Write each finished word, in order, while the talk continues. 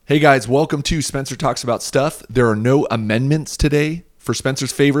Hey guys, welcome to Spencer Talks About Stuff. There are no amendments today. For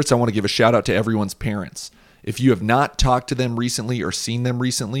Spencer's favorites, I want to give a shout out to everyone's parents. If you have not talked to them recently or seen them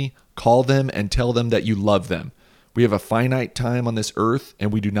recently, call them and tell them that you love them. We have a finite time on this earth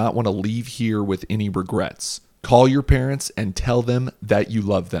and we do not want to leave here with any regrets. Call your parents and tell them that you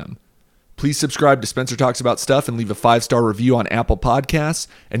love them. Please subscribe to Spencer Talks About Stuff and leave a 5-star review on Apple Podcasts.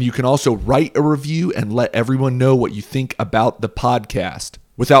 And you can also write a review and let everyone know what you think about the podcast.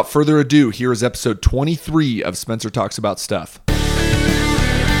 Without further ado, here is episode 23 of Spencer Talks About Stuff.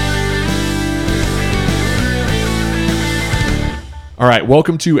 All right,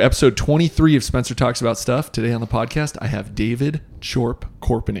 welcome to episode 23 of Spencer Talks About Stuff. Today on the podcast, I have David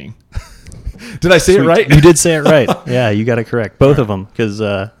Chorpening. Did I say it right? You did say it right. Yeah, you got it correct. Both of them, because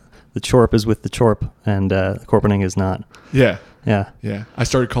the Chorp is with the Chorp, and Chorpening is not. Yeah. Yeah. I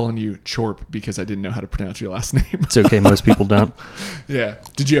started calling you Chorp because I didn't know how to pronounce your last name. It's okay. Most people don't. Yeah.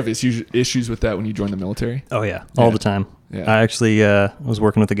 Did you have issues with that when you joined the military? Oh, yeah. All the time. Yeah. I actually was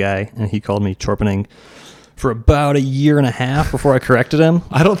working with a guy, and he called me Chorpening for about a year and a half before I corrected him.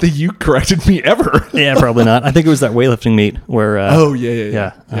 I don't think you corrected me ever. Yeah, probably not. I think it was that weightlifting meet where...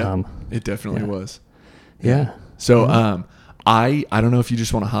 Yeah. It definitely was. Yeah. So I don't know if you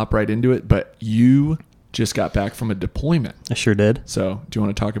just want to hop right into it, but you just got back from a deployment. I sure did. So do you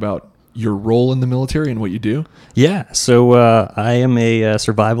want to talk about your role in the military and what you do? Yeah. So I am a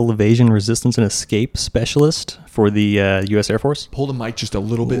survival, evasion, resistance, and escape specialist for the U.S. Air Force. Pull the mic just a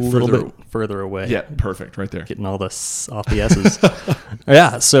little bit further away. Yeah, perfect. Right there. Getting all this off the S's.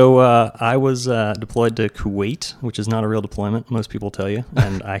 Yeah. So I was deployed to Kuwait, which is not a real deployment. Most people tell you,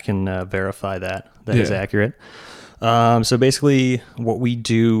 and I can verify that is accurate. So basically what we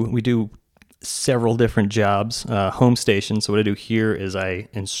do several different jobs, home stations. So what I do here is I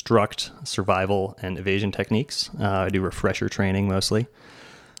instruct survival and evasion techniques. I do refresher training mostly.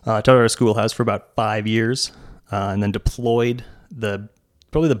 I taught at our schoolhouse for about 5 years, and then deployed.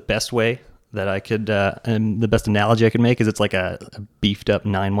 Probably the best way that I could, and the best analogy I could make is it's like a beefed up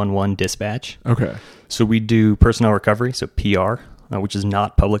 911 dispatch. Okay. So we do personnel recovery, so PR, which is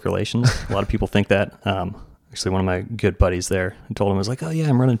not public relations. A lot of people think that. Actually, one of my good buddies there, I told him, I was like, oh yeah,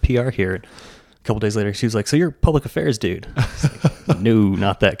 I'm running PR here. And a couple days later, she was like, so you're a public affairs dude? Like, no,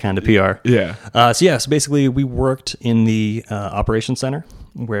 not that kind of PR. Yeah. So basically we worked in the operations center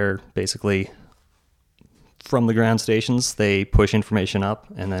where basically from the ground stations, they push information up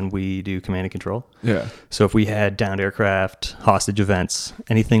and then we do command and control. Yeah. So if we had downed aircraft, hostage events,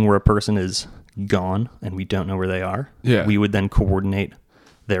 anything where a person is gone and we don't know where they are, we would then coordinate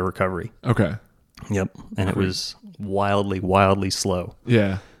their recovery. Okay. Yep. And it was wildly slow.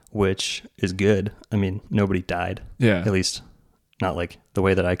 Yeah. Which is good. I mean, nobody died. Yeah. At least not like the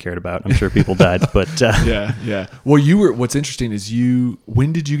way that I cared about. I'm sure people died, but... Yeah. Well, what's interesting is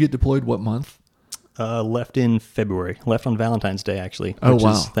when did you get deployed? What month? Left in February. Left on Valentine's Day, actually. Oh, which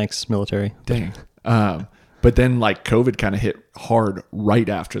wow. is, thanks, military. Dang. But then like COVID kind of hit hard right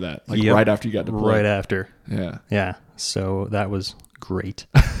after that. Right after you got deployed. Right after. Yeah. Yeah. So that was great.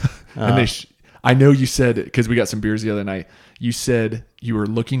 And I know you said, because we got some beers the other night, you said you were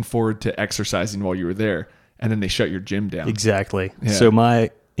looking forward to exercising while you were there, and then they shut your gym down. Exactly. Yeah. So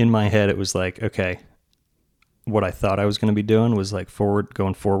in my head, it was like, okay, what I thought I was going to be doing was like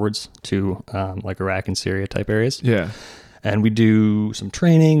going forwards to like Iraq and Syria type areas. Yeah. And we do some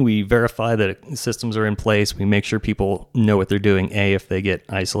training. We verify that systems are in place. We make sure people know what they're doing, A, if they get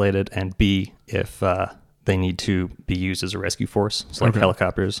isolated, and B, if they need to be used as a rescue force. So like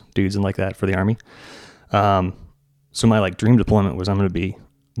helicopters, dudes and like that for the Army. So my like dream deployment was I'm going to be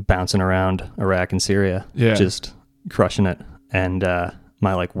bouncing around Iraq and Syria, just crushing it. And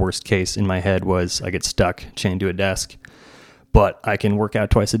my like worst case in my head was I get stuck chained to a desk, but I can work out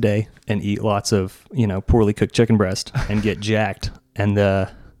twice a day and eat lots of, poorly cooked chicken breast and get jacked. And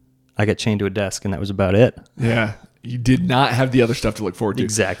I got chained to a desk and that was about it. Yeah. You did not have the other stuff to look forward to.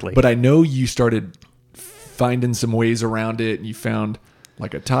 Exactly. But I know you started finding some ways around it and you found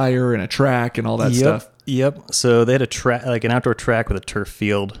like a tire and a track and all that stuff. Yep. So they had a track, like an outdoor track with a turf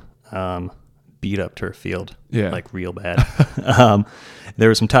field, beat up turf field. Yeah. Like real bad. There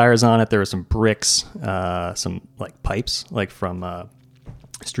were some tires on it. There were some bricks, some like pipes, like from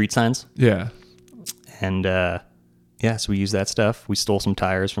street signs. Yeah. And so we used that stuff. We stole some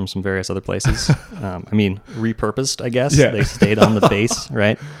tires from some various other places. Repurposed, I guess. Yeah. They stayed on the base,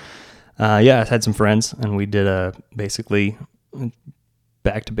 right? I had some friends, and we did basically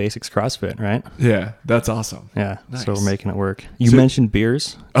back to basics CrossFit, right? Yeah, that's awesome. Yeah, nice. So we're making it work. You mentioned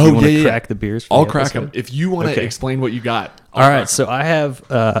beers. Oh, you want to crack the beers? I'll crack them. If you want to explain what you got. All right, so I have,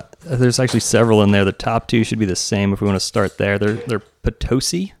 there's actually several in there. The top two should be the same if we want to start there. They're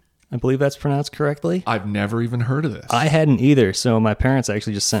Potosi. I believe that's pronounced correctly. I've never even heard of this. I hadn't either, so my parents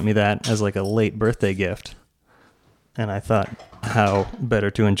actually just sent me that as like a late birthday gift. And I thought, how better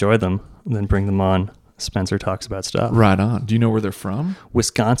to enjoy them than bring them on Spencer Talks About Stuff. Right on. Do you know where they're from?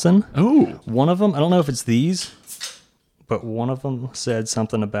 Wisconsin. Oh. One of them, I don't know if it's these, but one of them said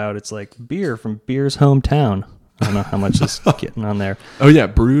something about it's like beer from Beer's hometown. I don't know how much is getting on there. Oh, yeah.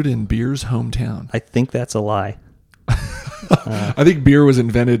 Brewed in Beer's hometown. I think that's a lie. I think beer was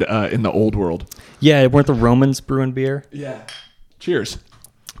invented in the old world. Yeah, weren't the Romans brewing beer? Yeah. Cheers.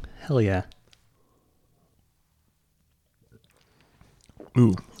 Hell yeah.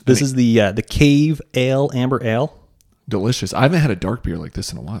 Ooh. This is the Cave Ale, Amber Ale. Delicious. I haven't had a dark beer like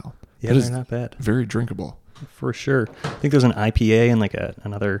this in a while. Yeah, they're not bad. Very drinkable. For sure. I think there's an IPA and like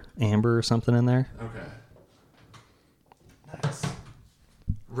another amber or something in there. Okay. Nice.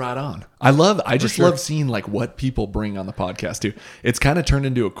 Right on. I just love seeing like what people bring on the podcast too. It's kind of turned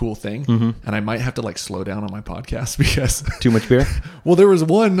into a cool thing, and I might have to like slow down on my podcast because too much beer. Well, there was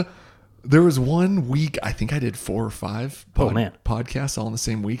one week I think I did 4 or 5 podcasts all in the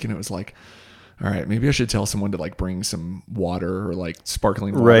same week, and it was like, all right, maybe I should tell someone to like bring some water or like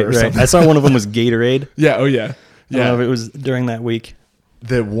sparkling water or something. I saw one of them was Gatorade. Yeah. Oh yeah. I don't know if it was during that week.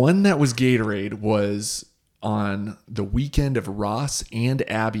 The one that was Gatorade was on the weekend of Ross and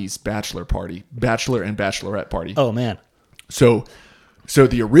Abby's bachelor and bachelorette party. Oh man. So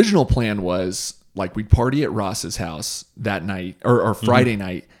the original plan was like we'd party at Ross's house that night or Friday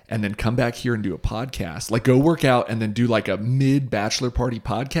night and then come back here and do a podcast, like go work out and then do like a mid bachelor party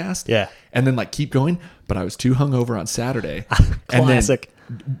podcast. Yeah. And then like keep going. But I was too hungover on Saturday. Classic. And then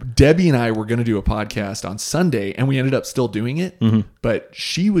Debbie and I were going to do a podcast on Sunday and we ended up still doing it, but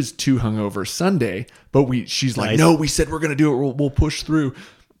she was too hungover Sunday, but she's like, no, we said we're going to do it. We'll push through.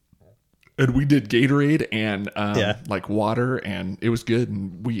 And we did Gatorade and like water, and it was good.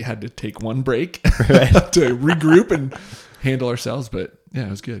 And we had to take one break to regroup and handle ourselves. But yeah, it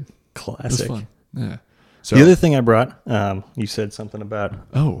was good. Classic. It was fun. Yeah. So the other thing I brought, you said something about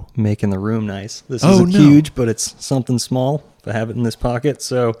making the room nice. This isn't huge, but it's something small. If I have it in this pocket.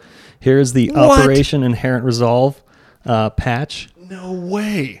 So here's the Operation Inherent Resolve patch. No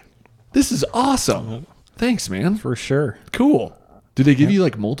way. This is awesome. Thanks, man. For sure. Cool. Did they give you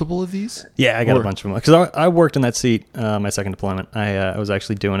like multiple of these? Yeah, I got a bunch of them. Because I worked in that seat my second deployment. I was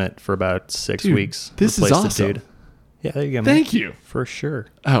actually doing it for about 6 weeks. This is awesome. Yeah, there you go, man. Thank you. For sure.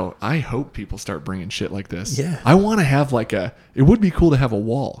 Oh, I hope people start bringing shit like this. Yeah. I want to have like it would be cool to have a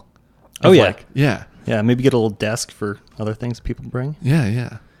wall. Oh, yeah. Yeah. Yeah, maybe get a little desk for other things people bring. Yeah,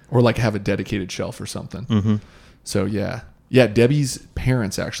 yeah. Or like have a dedicated shelf or something. Mm-hmm. So, yeah. Yeah, Debbie's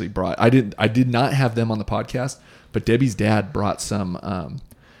parents actually brought, I did not have them on the podcast, but Debbie's dad brought some,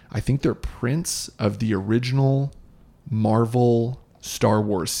 I think they're prints of the original Marvel Star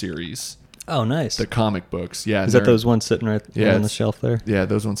Wars series. Oh, nice. The comic books. Yeah. Is that those ones sitting right on the shelf there? Yeah,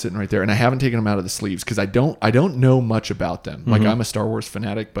 those ones sitting right there. And I haven't taken them out of the sleeves because I don't know much about them. Like I'm a Star Wars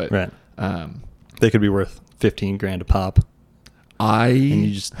fanatic, but they could be worth $15,000 a pop. And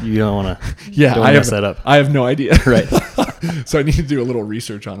you don't want to mess that up. I have no idea. Right. So I need to do a little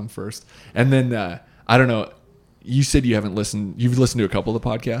research on them first. And then I don't know. You said you've listened to a couple of the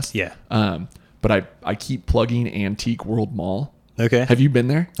podcasts. Yeah. But I keep plugging Antique World Mall. Okay. Have you been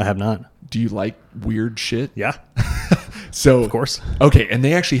there? I have not. Do you like weird shit? Yeah. So of course. Okay, and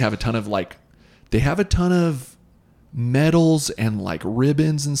they actually have a ton of medals and like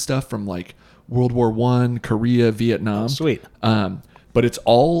ribbons and stuff from like World War I, Korea, Vietnam. Oh, sweet. But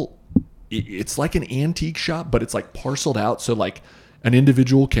it's like an antique shop, but it's like parceled out so like an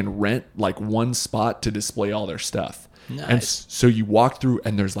individual can rent like one spot to display all their stuff. Nice. And so you walk through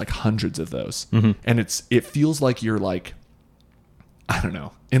and there's like hundreds of those. Mm-hmm. And it feels like you're like, I don't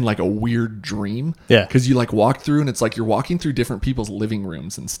know, in like a weird dream. Yeah. Because you like walk through and it's like you're walking through different people's living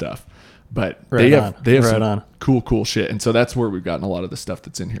rooms and stuff. But they have some cool shit. And so that's where we've gotten a lot of the stuff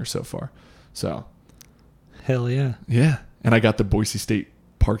that's in here so far. So. Hell yeah. Yeah. And I got the Boise State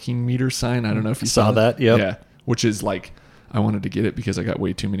parking meter sign. I don't know if you saw that. Yep. Yeah. Which is like, I wanted to get it because I got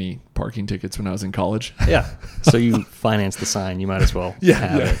way too many parking tickets when I was in college. Yeah. So you finance the sign. You might as well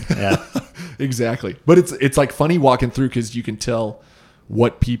have it. Yeah. Exactly. But it's like funny walking through because you can tell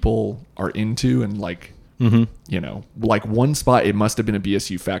what people are into and like, you know, like one spot, it must have been a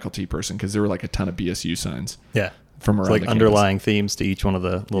BSU faculty person because there were like a ton of BSU signs. Yeah. From around like the underlying themes to each one of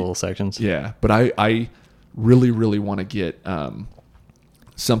the little sections. Yeah. But I really, really want to get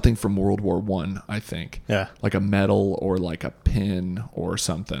something from World War I think. Yeah. Like a medal or like a pin or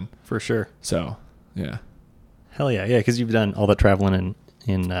something. For sure. So, yeah. Hell yeah. Yeah, because you've done all the traveling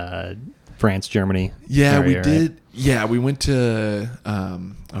in France, Germany. Yeah, area, we did. Right? Yeah, we went to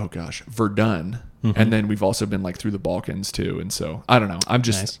Verdun, and then we've also been like through the Balkans too. And so I don't know.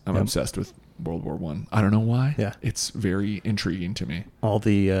 I'm obsessed with World War One. I don't know why. Yeah, it's very intriguing to me. All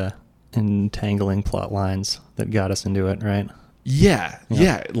the entangling plot lines that got us into it, right? Yeah,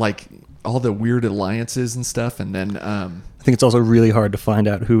 like all the weird alliances and stuff, and then I think it's also really hard to find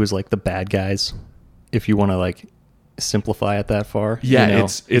out who is like the bad guys if you want to like simplify it that far. Yeah, you know?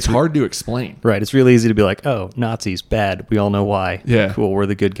 it's hard to explain. Right, it's really easy to be like, oh, Nazis, bad. We all know why. Yeah. Cool, we're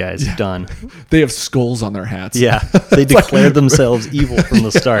the good guys. Yeah. Done. They have skulls on their hats. Yeah, they declared themselves evil from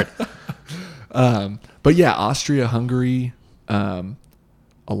the start. But yeah, Austria-Hungary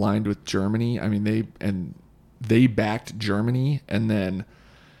aligned with Germany. I mean, they backed Germany, and then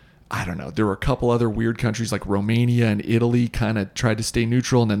I don't know. There were a couple other weird countries like Romania and Italy kind of tried to stay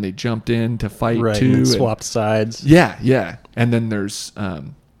neutral, and then they jumped in to fight too. And swapped sides. Yeah. And then there's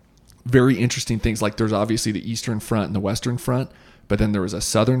very interesting things. Like there's obviously the Eastern Front and the Western Front, but then there was a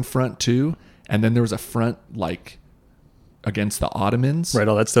Southern Front too, and then there was a front like against the Ottomans. Right,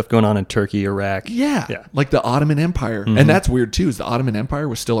 all that stuff going on in Turkey, Iraq. Yeah. Like the Ottoman Empire. And that's weird too, is the Ottoman Empire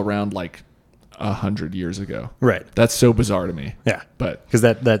was still around like 100 years ago. Right. That's so bizarre to me. Yeah. But because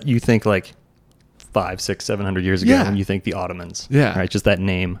that you think like 500, 600, 700 years ago when you think the Ottomans. Yeah. Right. Just that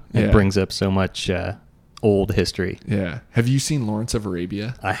name. It brings up so much old history. Yeah. Have you seen Lawrence of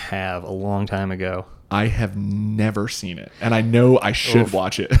Arabia? I have, a long time ago. I have never seen it, and I know I should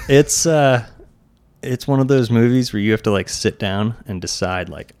watch it. It's one of those movies where you have to like sit down and decide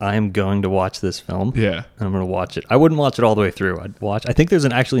like, I am going to watch this film. Yeah. And I'm going to watch it. I wouldn't watch it all the way through. I think there's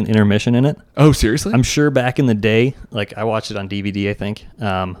actually an intermission in it. Oh, seriously? I'm sure back in the day, like I watched it on DVD, I think.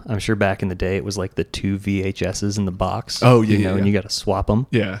 I'm sure back in the day it was like the 2 VHSs in the box. Oh, yeah, and you got to swap them.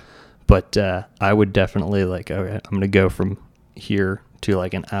 Yeah. But I would definitely like, okay, I'm going to go from here to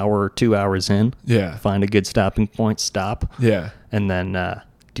like an hour or 2 hours in. Yeah. Find a good stopping point, stop. Yeah. And then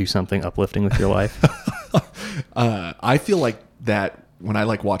do something uplifting with your life. I feel like that when I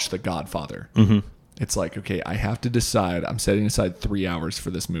like watch The Godfather, it's like, okay, I have to decide. I'm setting aside 3 hours for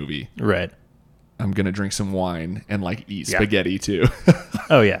this movie. Right. I'm going to drink some wine and like eat spaghetti too.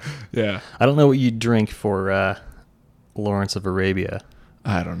 Oh, yeah. Yeah. I don't know what you drink for Lawrence of Arabia.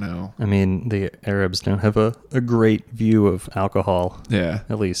 I don't know. I mean, the Arabs don't have a great view of alcohol. Yeah.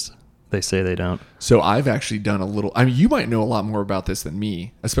 At least they say they don't. So I've actually done a little, I mean, you might know a lot more about this than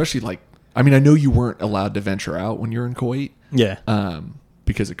me, especially like, I mean, I know you weren't allowed to venture out when you're in Kuwait. Yeah.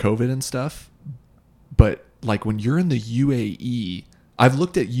 Because of COVID and stuff. But like when you're in the UAE, I've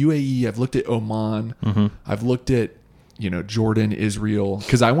looked at UAE, I've looked at Oman, I've looked at, Jordan, Israel,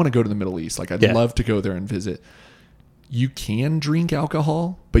 because I want to go to the Middle East. Like I'd love to go there and visit. You can drink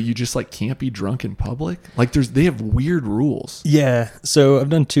alcohol, but you just like can't be drunk in public. Like they have weird rules. Yeah. So I've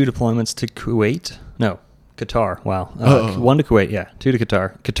done 2 deployments to Kuwait. No, Qatar. Wow. 1 to Kuwait. Yeah. 2 to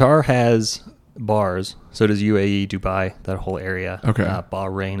Qatar. Qatar has bars. So does UAE, Dubai, that whole area. Okay.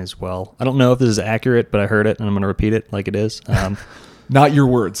 Bahrain as well. I don't know if this is accurate, but I heard it and I'm going to repeat it like it is. Not your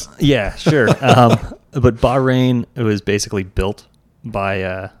words. Yeah, sure. But Bahrain, it was basically built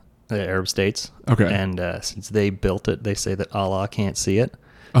by the Arab states. Okay. And since they built it, they say that Allah can't see it.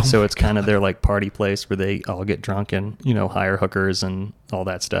 Oh so it's kind of their like party place where they all get drunk and, hire hookers and all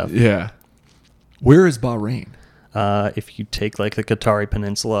that stuff. Yeah. Where is Bahrain? If you take like the Qatari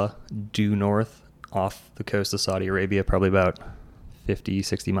Peninsula due north off the coast of Saudi Arabia, probably about 50,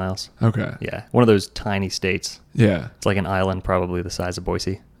 60 miles. Okay. Yeah. One of those tiny states. Yeah. It's like an island probably the size of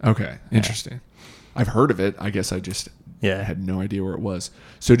Boise. Okay. Interesting. I've heard of it. I guess I just had no idea where it was.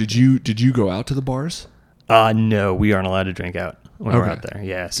 So did you go out to the bars? No, we aren't allowed to drink out when we're out there.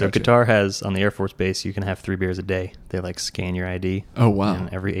 Yeah. So Gotcha. Qatar has, on the Air Force Base, you can have 3 beers a day. They like scan your ID. Oh, wow.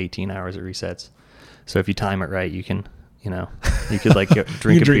 And every 18 hours it resets. So if you time it right, you can, you could like drink you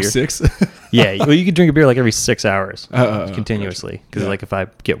can a drink beer. 6? Yeah. Well, you could drink a beer like every 6 hours continuously. Because Gotcha. like if I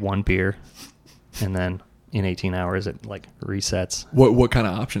get 1 beer and then in 18 hours it like resets. What kind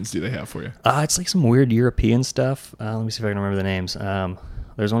of options do they have for you? It's like some weird European stuff. Let me see if I can remember the names.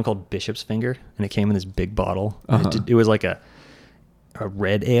 There's one called Bishop's Finger, and it came in this big bottle. It was like a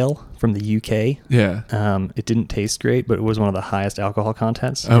red ale from the UK. Yeah. It didn't taste great, but it was one of the highest alcohol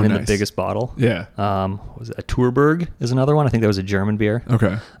contents Oh, in nice. the biggest bottle. Yeah. Was it a Turberg is another one? I think that was a German beer.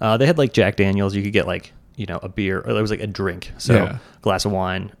 Okay. They had like Jack Daniels. You could get like, a beer, or it was like a drink. So glass of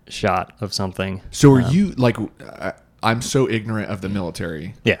wine, shot of something. So are you like, I'm so ignorant of the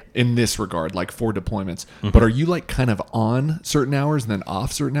military in this regard, like for deployments, but are you like kind of on certain hours and then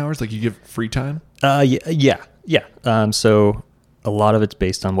off certain hours? Like you give free time? Yeah. So a lot of it's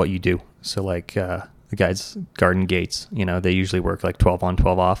based on what you do. So like the guys, garden gates, they usually work like 12 on,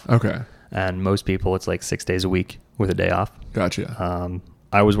 12 off. Okay. And most people, it's like 6 days a week with a day off. Gotcha.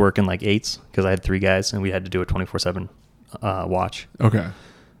 I was working like 8s because I had 3 guys, and we had to do a 24/7 watch. Okay.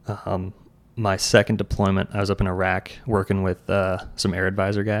 My second deployment, I was up in Iraq working with some air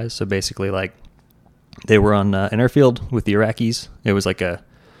advisor guys. So basically, like, they were on an airfield with the Iraqis. It was like a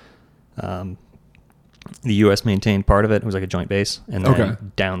the U.S. maintained part of it. It was like a joint base, and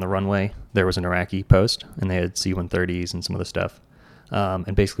then down the runway there was an Iraqi post, and they had C-130s and some other stuff.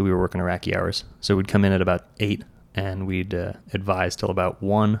 And basically, we were working Iraqi hours. So we'd come in at about 8, and we'd advise till about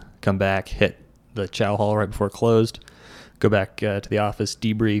 1, come back, hit the chow hall right before it closed, go back to the office,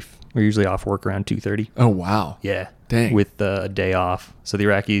 debrief. We're usually off work around 2:30. Oh, wow. Yeah. Dang. With a day off. So the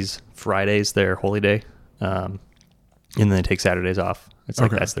Iraqis, Friday's their holy day, and then they take Saturdays off. It's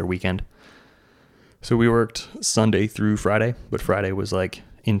like that's their weekend. So we worked Sunday through Friday, but Friday was like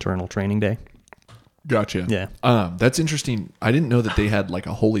internal training day. Gotcha. Yeah. That's interesting. I didn't know that they had like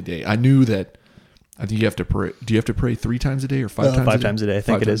a holy day. I knew that. I think you have to pray. Do you have to pray 3 times a day or 5 times? 5 times a day. I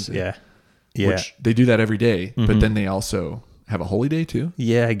think it is. Yeah. Yeah. Which they do that every day, but then they also have a holy day too.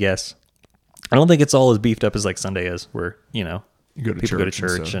 Yeah, I guess. I don't think it's all as beefed up as like Sunday is, where you go to people go to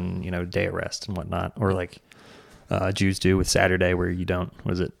church and day of rest and whatnot, or like Jews do with Saturday, where you don't.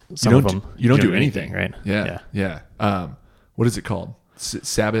 What is it? Some of them you don't do anything, right? Yeah. What is it called?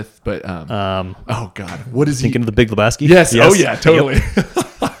 Sabbath, but oh god, what is thinking of the Big Lebowski? Yes. Oh yeah, totally.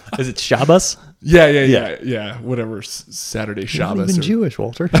 Yep. Is it Shabbos? Yeah. Whatever, Saturday Shabbos. You're not even Jewish,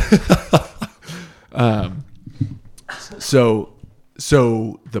 Walter. So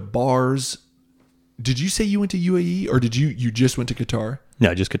the bars. Did you say you went to UAE, or did you just went to Qatar?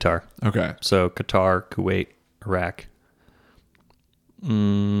 No, just Qatar. Okay. So Qatar, Kuwait, Iraq.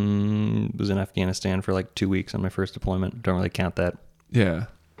 Was in Afghanistan for like 2 weeks on my first deployment. Don't really count that. Yeah.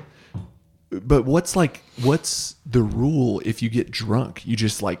 But what's the rule if you get drunk? You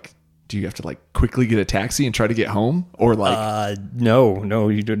just do you have to quickly get a taxi and try to get home, or no,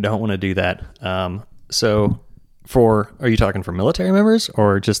 you don't want to do that. So are you talking for military members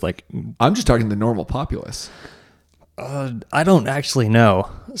or just I'm just talking the normal populace. I don't actually know.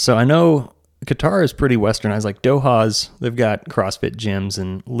 So I know Qatar is pretty westernized. Like Doha's, they've got CrossFit gyms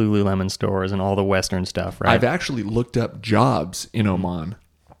and Lululemon stores and all the Western stuff, right? I've actually looked up jobs in Oman.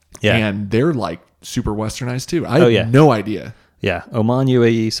 Yeah. And they're super westernized too. I had no idea. Yeah. Oman,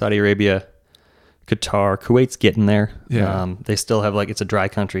 UAE, Saudi Arabia, Qatar, Kuwait's getting there. Yeah. They still have it's a dry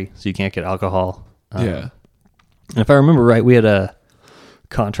country, so you can't get alcohol. Yeah. And if I remember right, we had a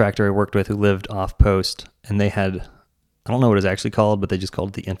contractor I worked with who lived off post, and they had, I don't know what it's actually called, but they just called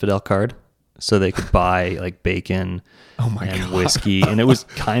it the infidel card. So they could buy bacon and whiskey, and it was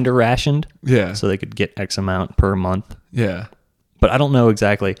kind of rationed. Yeah. So they could get X amount per month. Yeah. But I don't know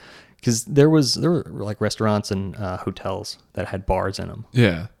exactly, because there were restaurants and hotels that had bars in them.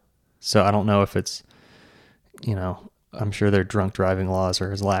 Yeah. So I don't know if it's, I'm sure their drunk driving laws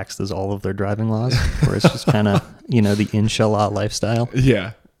are as lax as all of their driving laws, or it's just kind of, the inshallah lifestyle.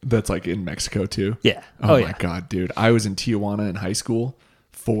 Yeah. That's in Mexico too. Yeah. Oh my God, dude. I was in Tijuana in high school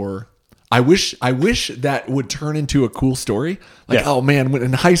I wish that would turn into a cool story. Oh man,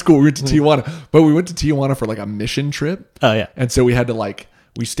 in high school we went to Tijuana, but we went to Tijuana for a mission trip. Oh yeah. And so we had to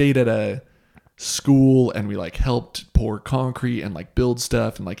we stayed at a school and we helped pour concrete and build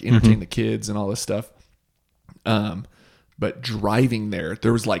stuff and entertain the kids and all this stuff. But driving there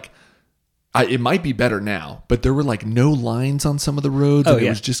was it might be better now, but there were no lines on some of the roads. Oh, and it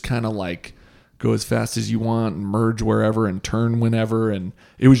was just kind of go as fast as you want and merge wherever and turn whenever. And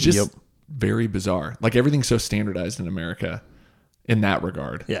it was just very bizarre. Everything's so standardized in America in that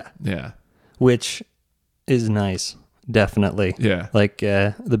regard. Yeah. Yeah. Which is nice. Definitely. Yeah.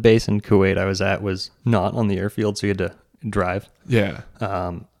 The base in Kuwait I was at was not on the airfield, so you had to drive. Yeah.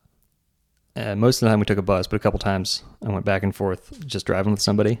 Most of the time we took a bus, but a couple times I went back and forth just driving with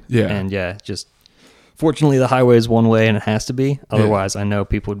somebody. Yeah. And just fortunately the highway is one way and it has to be. Otherwise I know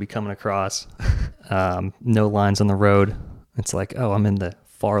people would be coming across. No lines on the road. It's I'm in the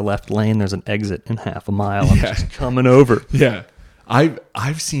far left lane. There's an exit in half a mile. I'm just coming over. Yeah.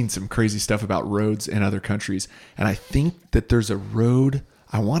 I've seen some crazy stuff about roads in other countries. And I think that there's a road,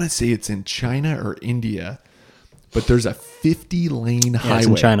 I want to say it's in China or India, but there's a 50-lane highway. It's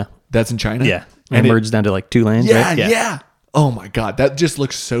in China. That's in China? Yeah. And it merges down to 2 lanes, right? Yeah. Oh my God. That just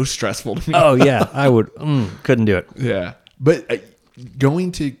looks so stressful to me. Oh yeah. I would, couldn't do it. Yeah. But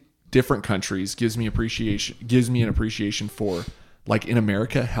going to different countries gives me an appreciation for in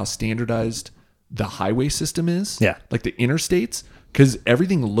America, how standardized the highway system is. Yeah. The interstates, because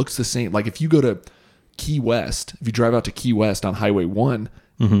everything looks the same. If you go to Key West, if you drive out to Key West on Highway 1,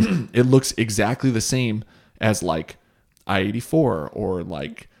 it looks exactly the same as I-84 or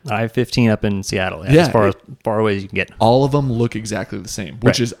like I-15 up in Seattle. Yeah, as far away as you can get. All of them look exactly the same,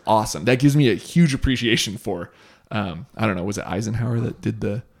 which is awesome. That gives me a huge appreciation for, I don't know, was it Eisenhower that did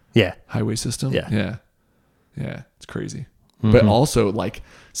the highway system? Yeah. It's crazy. But also like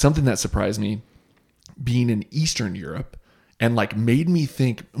something that surprised me being in Eastern Europe and like made me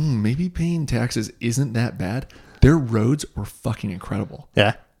think maybe paying taxes isn't that bad. Their roads were fucking incredible.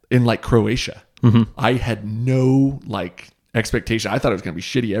 Yeah. In like Croatia. I had no like expectation. I thought it was going to be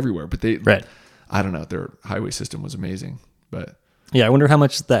shitty everywhere, but I don't know. Their highway system was amazing, but yeah, I wonder how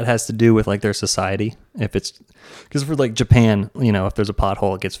much that has to do with like their society. If it's because for like Japan, you know, if there's a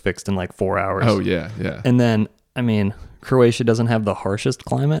pothole, it gets fixed in like 4 hours. Oh yeah. Yeah. And then, I mean, Croatia doesn't have the harshest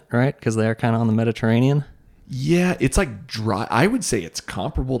climate, right? Because they're kind of on the Mediterranean. Yeah. It's like dry. I would say it's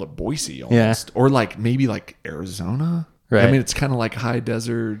comparable to Boise almost, or like maybe like Arizona. Right. I mean, it's kind of like high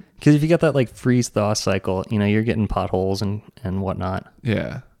desert. Because if you got that like freeze thaw cycle, you know, you're getting potholes and whatnot.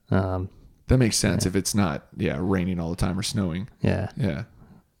 Yeah. That makes sense if it's not, raining all the time or snowing. Yeah. Yeah.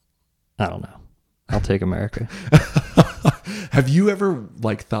 I don't know. I'll take America. Have you ever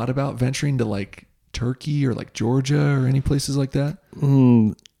like thought about venturing to like Turkey or like Georgia or any places like that?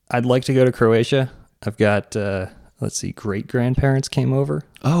 I'd like to go to Croatia. I've got, great grandparents came over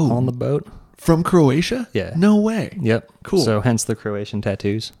on the boat. From Croatia? Yeah. No way. Yep. Cool. So hence the Croatian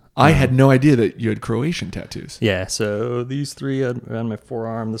tattoos. I had no idea that you had Croatian tattoos. Yeah. So these 3 on my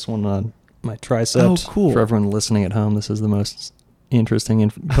forearm, this one on my triceps. Oh, cool. For everyone listening at home, this is the most interesting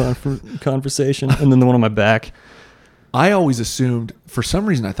conversation. And then the one on my back. I always assumed, for some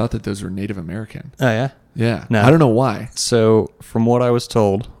reason, I thought that those were Native American. Oh, yeah? Yeah. No. I don't know why. So from what I was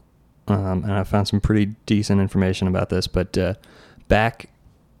told, and I found some pretty decent information about this, but back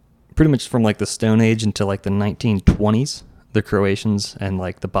pretty much from like the Stone Age until like the 1920s, the Croatians and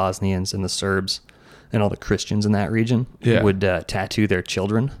like the Bosnians and the Serbs and all the Christians in that region would tattoo their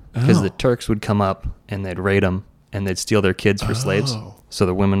children because the Turks would come up and they'd raid them and they'd steal their kids for slaves. So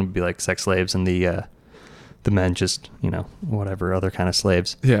the women would be like sex slaves and the men just, you know, whatever other kind of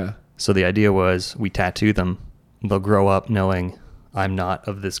slaves. Yeah. So the idea was we tattoo them. They'll grow up knowing I'm not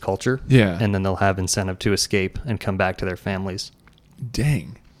of this culture. Yeah. And then they'll have incentive to escape and come back to their families.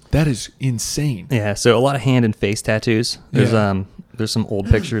 Dang. That is insane. Yeah, so a lot of hand and face tattoos. There's some old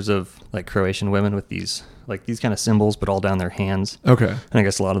pictures of like Croatian women with these kind of symbols, but all down their hands. Okay. And I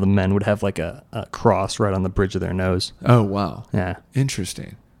guess a lot of the men would have like a cross right on the bridge of their nose. Oh wow. Yeah.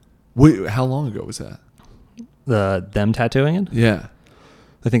 Interesting. Wait, how long ago was that? Them tattooing it? Yeah.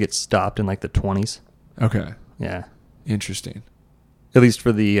 I think it stopped in like the 20s. Okay. Yeah. Interesting. At least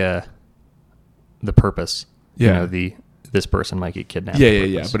for the purpose. Yeah. You know, this person might get kidnapped.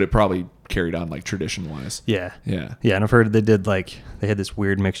 Yeah. But it probably carried on like tradition wise. Yeah. Yeah. Yeah. And I've heard they had this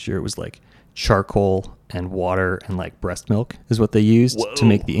weird mixture. It was like charcoal and water and like breast milk is what they used to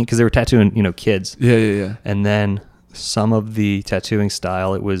make the ink because they were tattooing, you know, kids. Yeah. And then some of the tattooing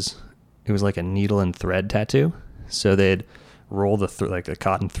style, it was like a needle and thread tattoo. So they'd roll the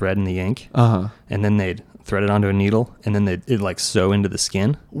cotton thread in the ink. And then they'd thread it onto a needle, and then it'd like sew into the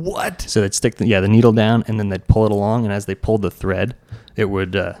skin. What? So they'd stick the needle down, and then they'd pull it along, and as they pulled the thread, it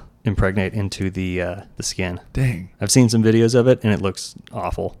would impregnate into the skin. Dang. I've seen some videos of it, and it looks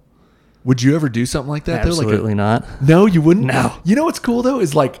awful. Would you ever do something like that? Absolutely not. No, you wouldn't? No. You know what's cool, though,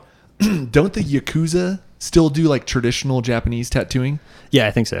 is like, don't the Yakuza still do like traditional Japanese tattooing? Yeah,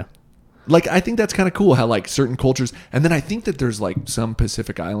 I think so. Like, I think that's kind of cool how like certain cultures, and then I think that there's like some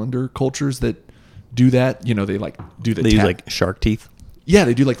Pacific Islander cultures that do that. You know, they like do the They use like shark teeth. Yeah,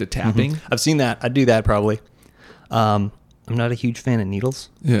 they do like the tapping. I've seen that. I'd do that probably. I'm not a huge fan of needles.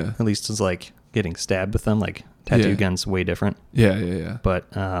 Yeah. At least it's like getting stabbed with them. Like tattoo guns, way different. Yeah.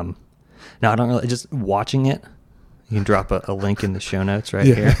 But no, I don't really. Just watching it. You can drop a link in the show notes right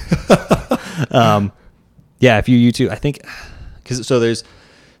here. Yeah, if you YouTube, I think, so there's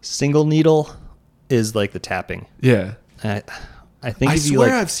single needle is like the tapping. Yeah. I think I if swear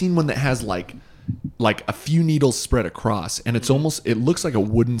you I've seen one that has like a few needles spread across, and it's almost, it looks like a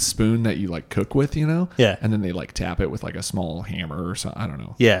wooden spoon that you like cook with, you know? Yeah. And then they like tap it with like a small hammer or something. I don't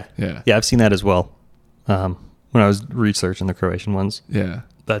know. Yeah. I've seen that as well. When I was researching the Croatian ones. Yeah.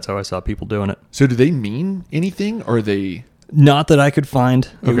 That's how I saw people doing it. So do they mean anything, or are they? Not that I could find.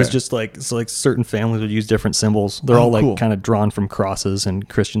 It was Okay. just like, so like certain families would use different symbols. They're all like cool. kind of drawn from crosses and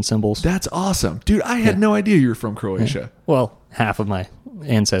Christian symbols. That's awesome. Dude, I had no idea you were from Croatia. Well, half of my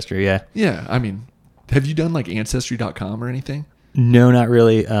ancestry, yeah. Yeah. I mean, have you done like ancestry.com or anything? No, not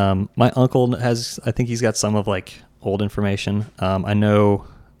really. My uncle has, I think he's got some of like old information. I know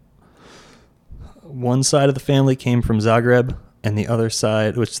one side of the family came from Zagreb. and the other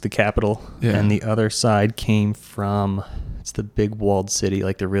side, which is the capital, and the other side came from, it's the big walled city,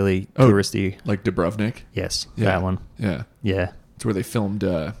 like the really touristy. Like Dubrovnik? Yes, that one. Yeah. Yeah. It's where they filmed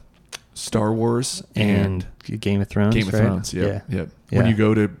Star Wars and Game of Thrones. Game of Thrones, yep. When you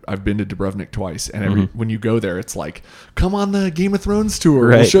go to, I've been to Dubrovnik twice, and when you go there, it's like, come on the Game of Thrones tour.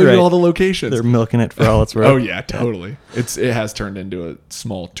 We'll show you all the locations. They're milking it for all it's worth. Oh yeah, totally. It has turned into a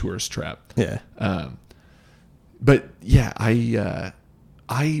small tourist trap. Yeah. But yeah,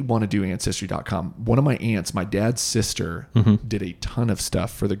 I want to do Ancestry.com. One of my aunts, my dad's sister, did a ton of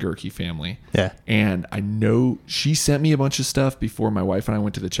stuff for the Gurkey family. Yeah. And I know she sent me a bunch of stuff before my wife and I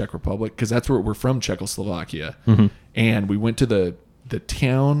went to the Czech Republic, because that's where we're from, Czechoslovakia. And we went to the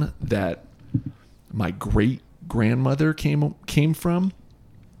town that my great grandmother came from,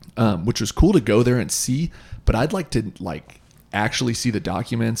 which was cool to go there and see. But I'd like to actually see the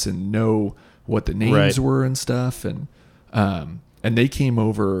documents and know what the names were and stuff. And they came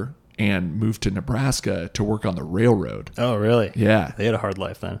over and moved to Nebraska to work on the railroad. Oh, really? Yeah. They had a hard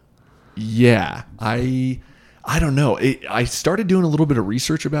life then. Yeah. I don't know. I started doing a little bit of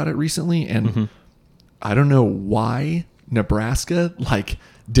research about it recently, and I don't know why Nebraska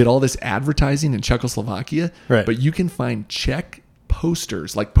did all this advertising in Czechoslovakia, but you can find Czech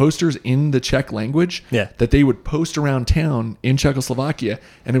posters, posters in the Czech language that they would post around town in Czechoslovakia,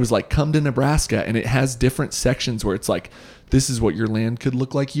 and it was come to Nebraska, and it has different sections where it's this is what your land could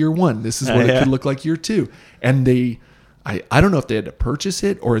look like year 1. This is what it could look like year 2. And I don't know if they had to purchase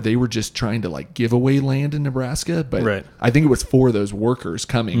it or they were just trying to give away land in Nebraska, but I think it was for those workers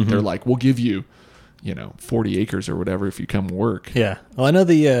coming. They're we'll give you, 40 acres or whatever if you come work. Yeah. Well, I know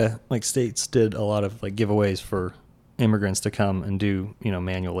the states did a lot of giveaways for immigrants to come and do,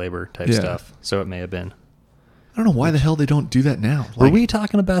 manual labor type stuff. So it may have been. I don't know why the hell they don't do that now. Were we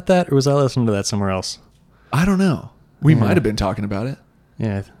talking about that, or was I listening to that somewhere else? I don't know. We might have been talking about it.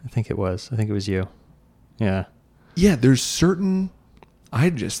 Yeah, I think it was. I think it was you. Yeah. Yeah, there's certain...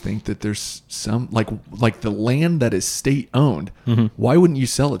 I just think that there's some... Like the land that is state-owned, why wouldn't you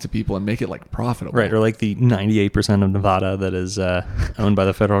sell it to people and make it, profitable? Right, or the 98% of Nevada that is owned by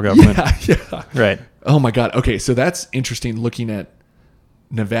the federal government. Yeah. Right. Oh, my God. Okay, so that's interesting looking at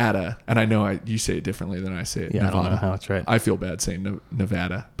Nevada, and I know you say it differently than I say it. Yeah, Nevada. I don't know how it's right. I feel bad saying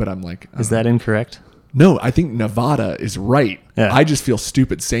Nevada, but I'm Is that incorrect? No, I think Nevada is right. Yeah. I just feel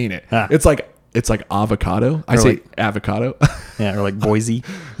stupid saying it. It's like avocado. I say avocado. Yeah, or Boise.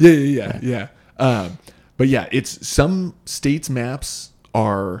 Yeah. But yeah, it's some states' maps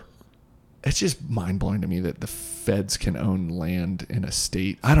are. It's just mind blowing to me that the feds can own land in a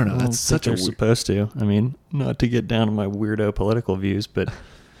state. I don't know. That's such a. They're supposed to. I mean, not to get down to my weirdo political views, but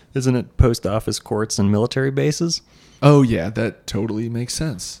isn't it post office courts and military bases? Oh, yeah, that totally makes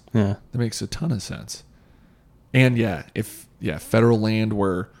sense. Yeah. That makes a ton of sense. And federal land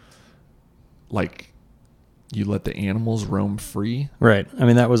where, you let the animals roam free. Right. I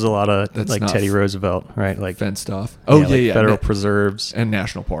mean, that was a lot of, Teddy Roosevelt, right? Fenced off. Oh, yeah. Federal preserves. And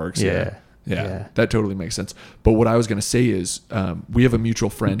national parks. Yeah. That totally makes sense. But what I was going to say is we have a mutual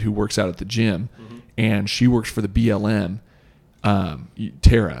friend who works out at the gym, and she works for the BLM,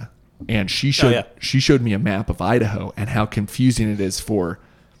 Tara. And she showed me a map of Idaho and how confusing it is for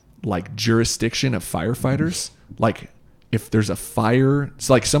jurisdiction of firefighters. If there's a fire, it's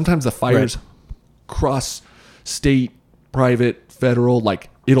sometimes the fires cross state, private, federal,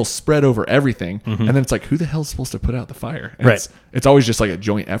 it'll spread over everything. And then it's who the hell's supposed to put out the fire? And it's always just a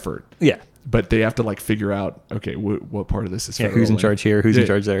joint effort. Yeah. But they have to figure out, okay, what part of this is federal? Who's in charge here? Who's in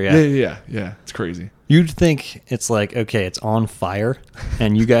charge there? Yeah. It's crazy. You'd think it's okay, it's on fire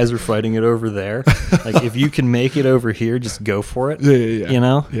and you guys are fighting it over there. If you can make it over here, just go for it.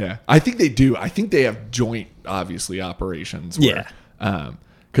 Yeah. Yeah. I think they do. I think they have joint, obviously, operations. Where,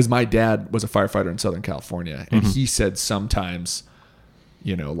 because my dad was a firefighter in Southern California, and he said sometimes,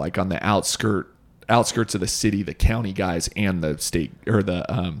 on the outskirts of the city, the county guys and the state or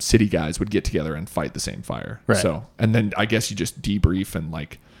the city guys would get together and fight the same fire. Right. So, and then I guess you just debrief and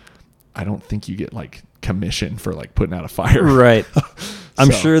I don't think you get commission for putting out a fire. Right.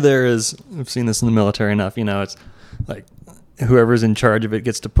 I'm sure there is. I've seen this in the military enough. It's whoever's in charge of it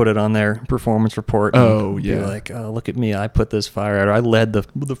gets to put it on their performance report. And be oh, look at me. I put this fire out. Or I led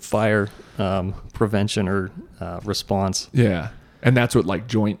the fire prevention or response. Yeah. And that's what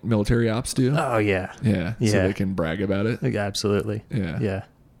joint military ops do? Oh, yeah. Yeah. So they can brag about it? Absolutely. Yeah.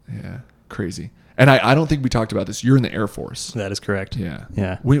 Crazy. And I don't think we talked about this. You're in the Air Force. That is correct.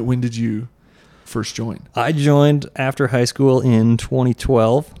 Yeah. When did you first join? I joined after high school in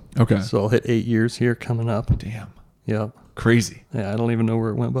 2012. Okay. So I'll hit 8 years here coming up. Damn. Yep. Crazy. Yeah, I don't even know where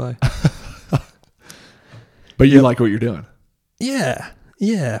it went by. But you like what you're doing?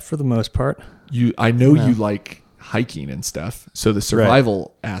 Yeah, for the most part. I know you like hiking and stuff, so the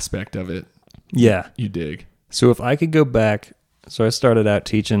survival aspect of it, yeah, you dig. So if I could go back, so I started out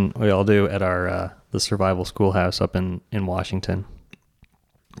teaching, we all do, at our the survival schoolhouse up in Washington.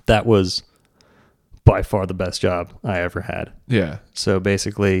 That was by far the best job I ever had. Yeah. So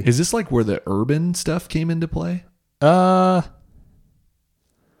basically, is this like where the urban stuff came into play? What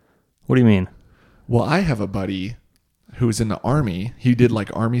do you mean? Well, I have a buddy who was in the Army. He did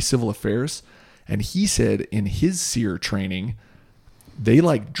like Army civil affairs, and he said in his SERE training, they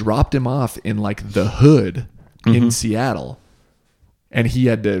like dropped him off in like the hood in Seattle, and he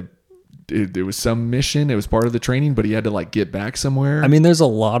had to. There was some mission. It was part of the training, but he had to like get back somewhere. I mean, there's a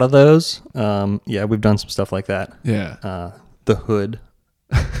lot of those. Yeah, we've done some stuff like that. Yeah. The hood,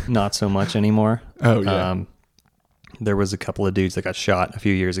 not so much anymore. Oh yeah. There was a couple of dudes that got shot a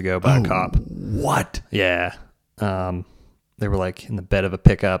few years ago by a cop. What? Yeah. They were like in the bed of a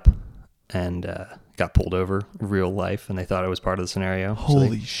pickup and got pulled over real life, and they thought it was part of the scenario. Holy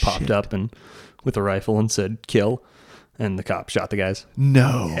so they shit. Popped up and with a rifle and said, kill. And the cop shot the guys.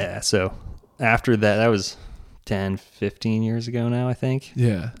 No. Yeah. So after that was 10, 15 years ago now, I think.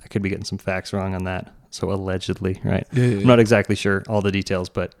 Yeah. I could be getting some facts wrong on that. So allegedly, right? Yeah. I'm not exactly sure all the details,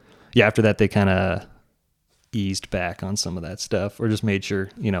 but yeah, after that, they kind of eased back on some of that stuff, or just made sure,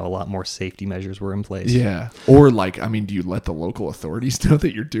 a lot more safety measures were in place. Yeah. Or like, I mean, do you let the local authorities know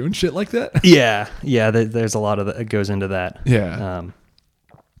that you're doing shit like that? Yeah. Yeah. There's a lot of that goes into that. Yeah.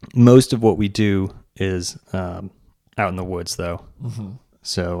 Most of what we do is out in the woods, though. Mm-hmm.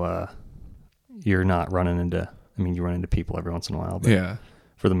 So you're not running into, you run into people every once in a while, but yeah.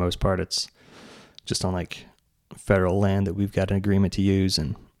 For the most part, it's just on like federal land that we've got an agreement to use.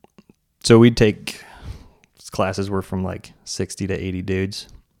 And so we'd take classes were from like 60 to 80 dudes,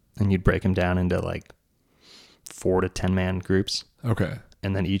 and you'd break them down into like 4 to 10 man groups. Okay.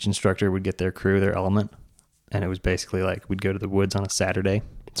 And then each instructor would get their crew, their element. And it was basically like we'd go to the woods on a Saturday.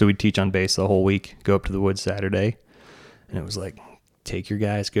 So we'd teach on base the whole week, go up to the woods Saturday. And it was like, take your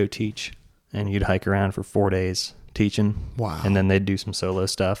guys, go teach. And you'd hike around for 4 days teaching. Wow. And then they'd do some solo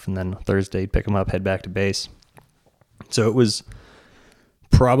stuff. And then Thursday, pick them up, head back to base. So it was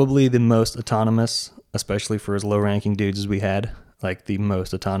probably the most autonomous, especially for as low-ranking dudes as we had, like the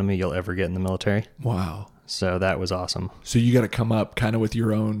most autonomy you'll ever get in the military. Wow. So that was awesome. So you got to come up kind of with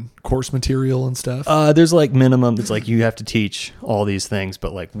your own course material and stuff? There's like minimum. It's like you have to teach all these things,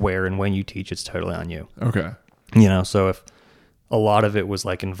 but like where and when you teach, it's totally on you. Okay. So if a lot of it was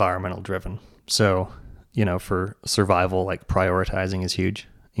like environmental driven. So, for survival, like prioritizing is huge.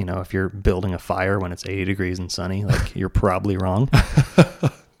 If you're building a fire when it's 80 degrees and sunny, like you're probably wrong.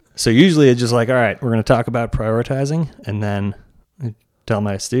 So usually it's just like, all right, we're going to talk about prioritizing, and then I tell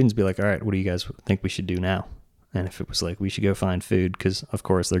my students, be like, all right, what do you guys think we should do now? And if it was like, we should go find food, because of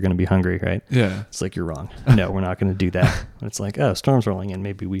course they're going to be hungry, right? Yeah. It's like, you're wrong. No, we're not going to do that. It's like, oh, storm's rolling in.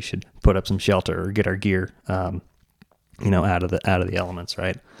 Maybe we should put up some shelter or get our gear, out of the elements,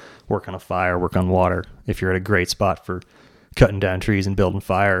 right? Work on a fire, work on water. If you're at a great spot for cutting down trees and building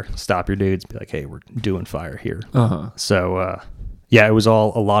fire, stop your dudes, be like, hey, we're doing fire here. So, yeah, it was a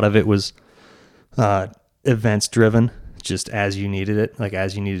lot of it was events driven, just as you needed it, like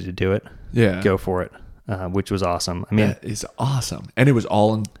as you needed to do it. Yeah. Go for it, which was awesome. That is awesome. And it was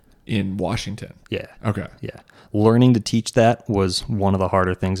all in Washington. Yeah. Okay. Yeah. Learning to teach that was one of the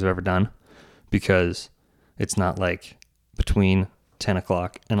harder things I've ever done, because it's not like between 10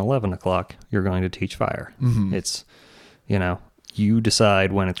 o'clock and 11 o'clock, you're going to teach fire. Mm-hmm. It's, you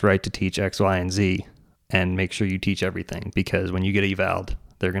decide when it's right to teach X, Y, and Z, and make sure you teach everything, because when you get eval'd,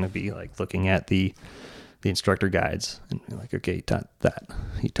 they're going to be like looking at the instructor guides and be like, okay, he taught that.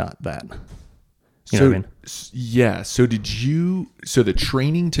 You know what I mean? Yeah. So so the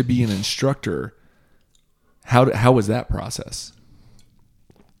training to be an instructor, how was that process?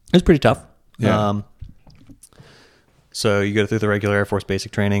 It was pretty tough. Yeah. So you go through the regular Air Force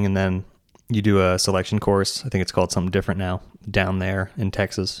basic training, and then you do a selection course. I think it's called something different now, down there in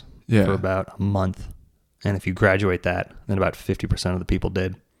Texas for about a month. And if you graduate that, then about 50% of the people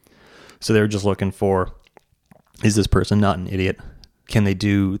did. So they were just looking for, is this person not an idiot? Can they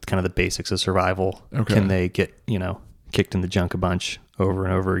do kind of the basics of survival? Okay. Can they get, kicked in the junk a bunch over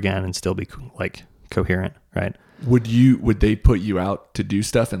and over again and still be like coherent, right? Would they put you out to do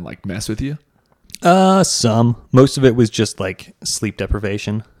stuff and like mess with you? Some. Most of it was just like sleep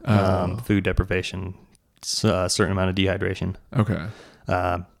deprivation, food deprivation, a certain amount of dehydration. Okay.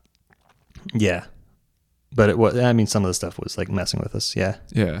 Yeah. But it was, some of the stuff was like messing with us. Yeah.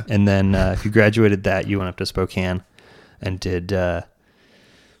 Yeah. And then if you graduated that, you went up to Spokane and did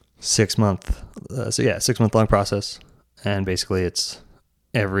 6 month. 6 month long process. and basically it's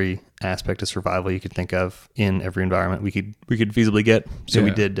every aspect of survival you could think of in every environment we could feasibly get. So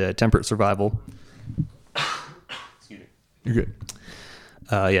we did temperate survival. Excuse me. You're good.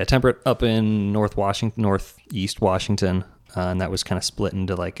 Temperate up in northeast Washington, and that was kind of split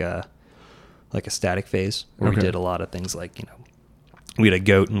into like a static phase where we did a lot of things like, we had a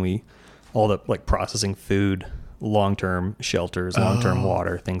goat and all the like processing food, long-term shelters, long-term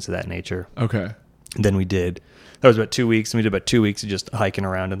water, things of that nature. Okay. And then that was about 2 weeks, and we did about 2 weeks of just hiking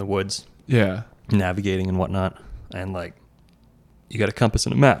around in the woods. Yeah. Navigating and whatnot. And like, you got a compass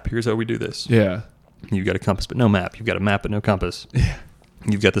and a map. Here's how we do this. Yeah. You've got a compass but no map. You've got a map but no compass. Yeah.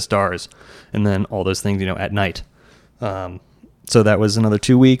 You've got the stars. And then all those things, at night. So that was another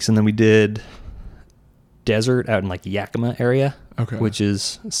 2 weeks, and then we did desert out in like Yakima area, which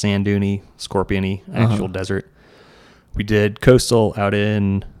is sand duney, scorpiony, actual desert. We did coastal out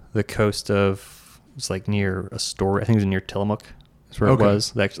in the coast of, it's like near Astoria. I think it was near Tillamook. That's where it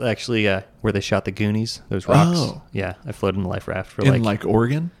was. That's actually where they shot the Goonies. Those rocks. Oh. Yeah, I floated in the life raft for like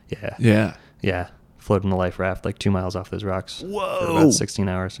Oregon. Yeah. Yeah. Yeah. Floated in the life raft like 2 miles off those rocks. Whoa. For about 16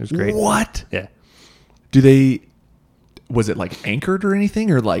 hours. It was great. What? Yeah. Was it like anchored or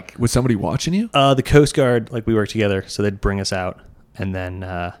anything, or like was somebody watching you? The Coast Guard, like we worked together, so they'd bring us out, and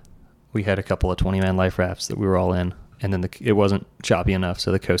then we had a couple of 20-man life rafts that we were all in, and then it wasn't choppy enough,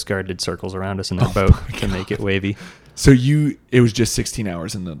 so the Coast Guard did circles around us in their boat to make it wavy. So it was just 16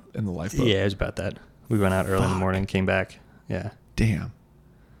 hours in the lifeboat. Yeah, it was about that. We went out early in the morning, came back. Yeah. Damn,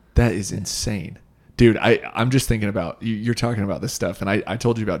 that is insane. Dude, I'm just thinking about, you're talking about this stuff, and I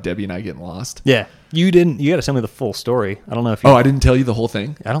told you about Debbie and I getting lost. Yeah. You got to tell me the full story. I don't know if you... Oh, I didn't tell you the whole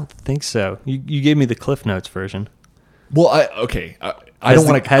thing? I don't think so. You gave me the Cliff Notes version. Well, I don't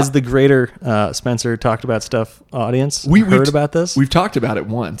want to... Has the greater Spencer talked about stuff audience heard about this? We've talked about it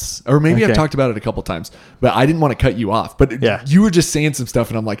once, or maybe I've talked about it a couple times, but I didn't want to cut you off. But you were just saying some stuff,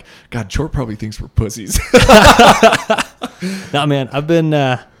 and I'm like, God, Chorp probably thinks we're pussies. No, man, I've been...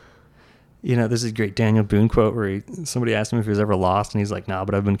 there's a great Daniel Boone quote where somebody asked him if he was ever lost, and he's like, "Nah,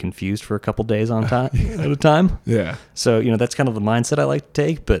 but I've been confused for a couple days at a time." Yeah. So that's kind of the mindset I like to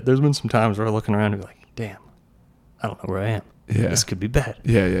take. But there's been some times where I'm looking around and be like, "Damn, I don't know where I am. Yeah. This could be bad."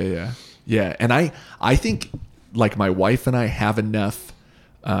 Yeah. And I think like my wife and I have enough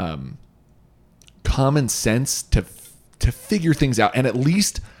common sense to figure things out and at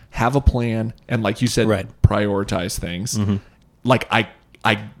least have a plan and, like you said, prioritize things. Mm-hmm. Like I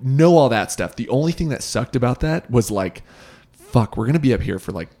know all that stuff. The only thing that sucked about that was like, fuck, we're going to be up here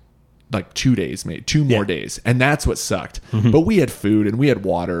for like 2 days, maybe 2 more days. And that's what sucked. Mm-hmm. But we had food and we had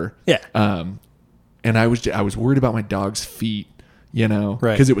water. Yeah. And I was worried about my dog's feet,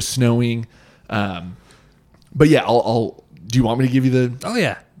 because it was snowing. But yeah, do you want me to give you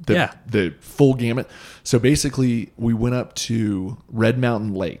the full gamut? So basically we went up to Red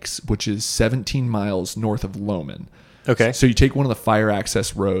Mountain Lakes, which is 17 miles north of Loman. Okay. So you take one of the fire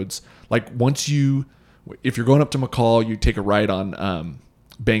access roads. Like if you're going up to McCall, you take a right on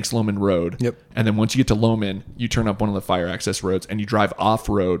Banks Loman Road. Yep. And then once you get to Loman, you turn up one of the fire access roads and you drive off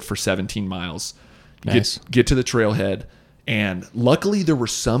road for 17 miles. Nice. Get to the trailhead. And luckily there were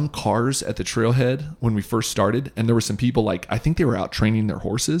some cars at the trailhead when we first started. And there were some people I think they were out training their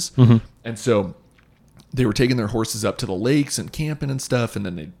horses. Mm-hmm. And so they were taking their horses up to the lakes and camping and stuff. And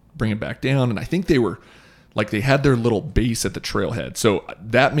then they'd bring them back down. And I think they were... they had their little base at the trailhead. So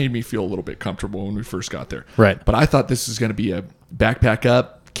that made me feel a little bit comfortable when we first got there. Right. But I thought this was going to be a backpack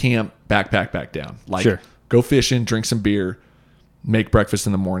up, camp, backpack back down. Sure. Go fishing, drink some beer, make breakfast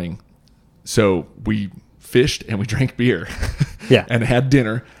in the morning. So we fished and we drank beer. Yeah. And had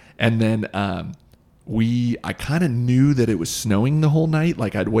dinner. And then I kind of knew that it was snowing the whole night.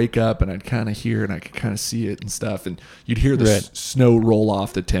 Like I'd wake up and I'd kind of hear and I could kind of see it and stuff. And you'd hear the snow roll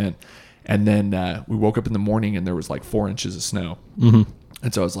off the tent. And then we woke up in the morning and there was 4 inches of snow. Mm-hmm.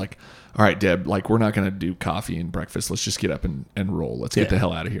 And so I was like, all right, Deb, we're not going to do coffee and breakfast. Let's just get up and roll. Let's get the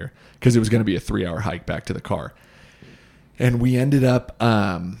hell out of here. Because it was going to be a 3-hour hike back to the car. And we ended up,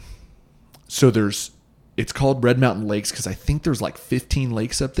 it's called Red Mountain Lakes because I think there's 15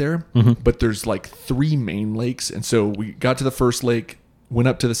 lakes up there. Mm-hmm. But there's 3 main lakes. And so we got to the first lake, went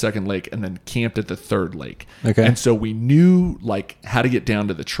up to the second lake, and then camped at the third lake. Okay. And so we knew how to get down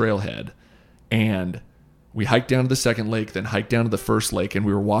to the trailhead, and we hiked down to the second lake, then hiked down to the first lake, and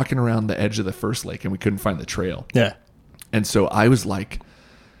we were walking around the edge of the first lake, and we couldn't find the trail. Yeah. And so I was like,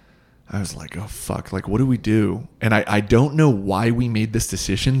 oh fuck, what do we do? And I don't know why we made this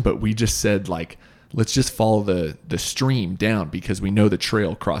decision, but we just said let's just follow the stream down because we know the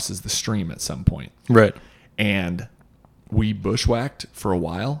trail crosses the stream at some point. Right. And we bushwhacked for a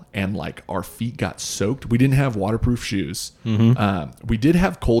while, and like our feet got soaked. We didn't have waterproof shoes. We did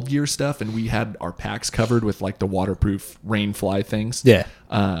have cold gear stuff, and we had our packs covered with like the waterproof rain fly things. Yeah.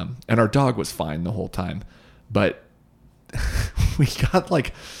 And our dog was fine the whole time, but we got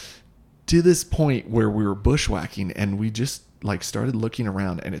like to this point where we were bushwhacking, and we just like started looking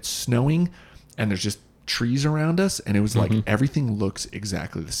around, and it's snowing, and there's just trees around us, and it was like everything looks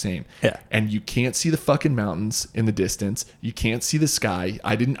exactly the same. Yeah. And you can't see the fucking mountains in the distance. You can't see the sky.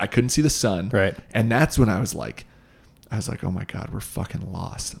 I couldn't see the sun. Right. And that's when I was like, oh my God, we're fucking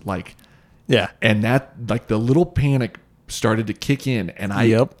lost. Like, Yeah. and that, like, the little panic started to kick in, and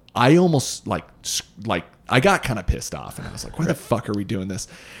I almost like I got kind of pissed off, and I was like, why the fuck are we doing this?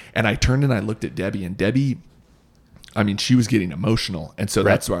 And I turned and I looked at Debbie, and Debbie, I mean, she was getting emotional. And so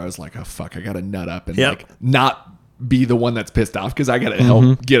that's where I was like, oh fuck, I got to nut up and like not be the one that's pissed off, because I got to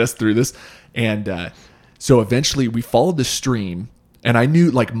help get us through this. And so eventually we followed the stream, and I knew,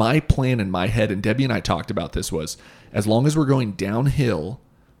 like, my plan in my head, and Debbie and I talked about this, was as long as we're going downhill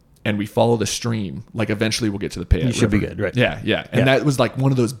and we follow the stream, like, eventually we'll get to the Payette You should River. be good, right? Yeah. And that was like one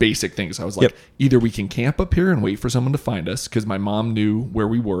of those basic things. I was like, either we can camp up here and wait for someone to find us, because my mom knew where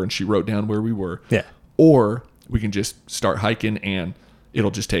we were and she wrote down where we were. Yeah. Or we can just start hiking, and it'll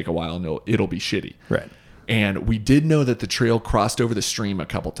just take a while, and it'll be shitty. Right. And we did know that the trail crossed over the stream a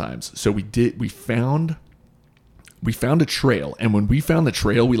couple times. So we found a trail, and when we found the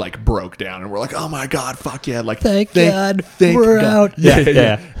trail, we like broke down, and we're like, oh my God, fuck yeah. Like, thank God, we're out.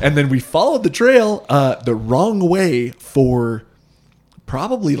 Yeah. And then we followed the trail the wrong way for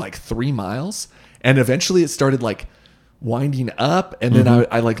probably like 3 miles. And eventually it started like winding up, and then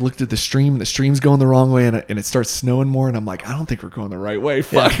I like looked at the stream, and the stream's going the wrong way, and it starts snowing more, and I'm like, I don't think we're going the right way.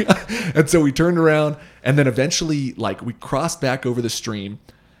 Fuck. Yeah. And so we turned around, and then eventually like we crossed back over the stream,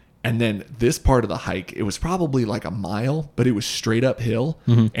 and then this part of the hike, it was probably like a mile, but it was straight uphill,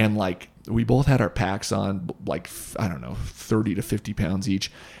 and like we both had our packs on, like, I don't know, 30 to 50 pounds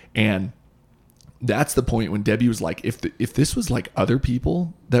each. And that's the point when Debbie was like, if this was like other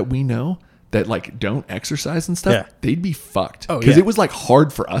people that we know that like don't exercise and stuff, they'd be fucked. Because it was like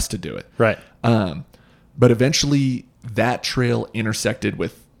hard for us to do it. Right. But eventually that trail intersected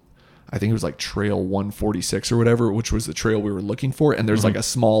with, I think it was like trail 146 or whatever, which was the trail we were looking for. And there's like a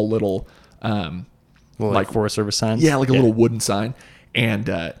small little, like Forest Service signs. Yeah. Like a little wooden sign. And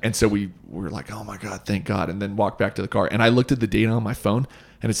so we were like, oh my God, thank God. And then walked back to the car, and I looked at the data on my phone,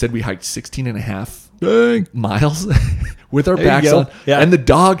 and it said we hiked 16 and a half miles with our packs on. Yeah. And the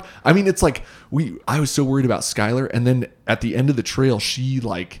dog, I mean, it's like I was so worried about Skylar. And then at the end of the trail, she was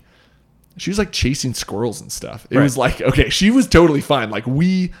like chasing squirrels and stuff. It was like, okay, she was totally fine. Like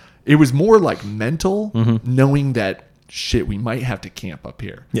it was more like mental, knowing that shit, we might have to camp up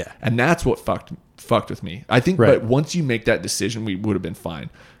here. Yeah. And that's what fucked with me, I think. But once you make that decision, we would have been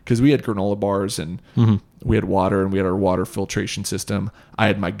fine, because we had granola bars, and we had water, and we had our water filtration system. I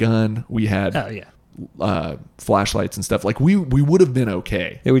had my gun. We had flashlights and stuff. Like we would have been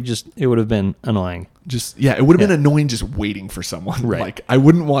okay. It would have been annoying. It would have been annoying just waiting for someone. Right. Like I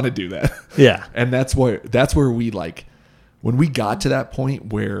wouldn't want to do that. Yeah. And that's where we, like, when we got to that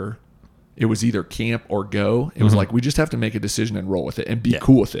point where it was either camp or go, it was like, we just have to make a decision and roll with it and be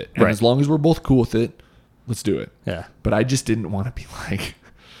cool with it. And as long as we're both cool with it, let's do it. Yeah. But I just didn't want to be like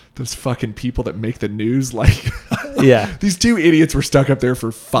those fucking people that make the news. Like, these two idiots were stuck up there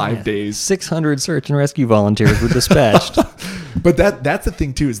for 5 days. 600 search and rescue volunteers were dispatched. But that's the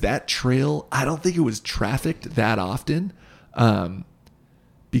thing too, is that trail, I don't think it was trafficked that often.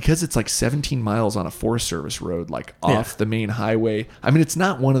 Because it's like 17 miles on a Forest Service road, like off the main highway. I mean, it's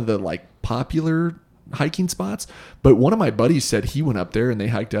not one of the like popular hiking spots, but one of my buddies said he went up there and they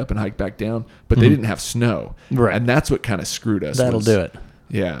hiked up and hiked back down, but they didn't have snow. Right. And that's what kind of screwed us. That'll do it.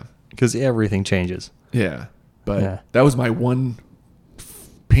 Yeah. Because everything changes. Yeah. But that was my one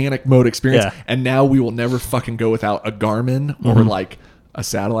panic mode experience. Yeah. And now we will never fucking go without a Garmin or like a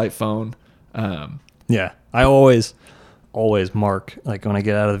satellite phone. I always mark, like when I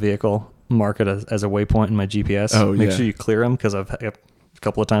get out of the vehicle, mark it as a waypoint in my GPS. Make sure you clear them, because I've a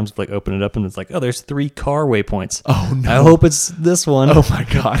couple of times like open it up and it's like, oh, there's 3 car waypoints. Oh no! I hope it's this one. Oh my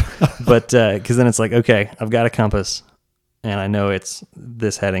God! But because then it's like, okay, I've got a compass, and I know it's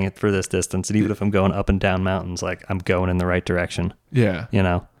this heading for this distance, and even if I'm going up and down mountains, like I'm going in the right direction. Yeah, you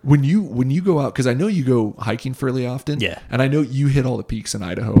know. When you go out, because I know you go hiking fairly often. Yeah, and I know you hit all the peaks in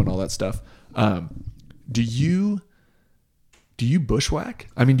Idaho and all that stuff. Do you bushwhack?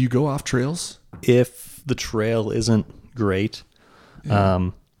 I mean, do you go off trails? If the trail isn't great,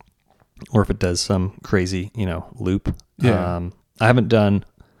 or if it does some crazy, loop. I haven't done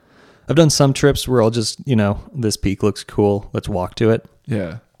I've done some trips where I'll just, this peak looks cool. Let's walk to it.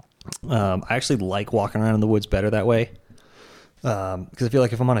 Yeah. I actually like walking around in the woods better that way. Because I feel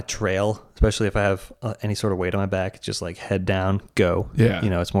like if I'm on a trail, especially if I have any sort of weight on my back, it's just like head down, go. Yeah.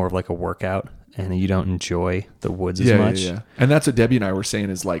 It's more of like a workout, and you don't enjoy the woods as much. Yeah. And that's what Debbie and I were saying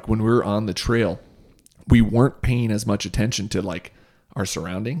is like when we were on the trail, we weren't paying as much attention to like our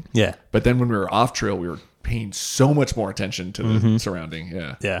surrounding. Yeah. But then when we were off trail, we were paying so much more attention to the surrounding.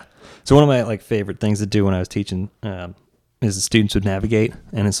 Yeah. Yeah. So one of my like favorite things to do when I was teaching is the students would navigate,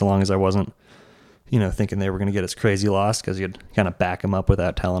 and as long as I wasn't thinking they were going to get us crazy lost, because you'd kind of back them up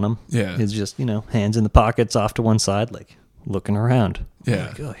without telling them. Yeah. It's just, hands in the pockets off to one side, like looking around. Yeah.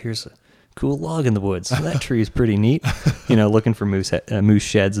 Like, oh, here's a cool log in the woods. That tree is pretty neat. Looking for moose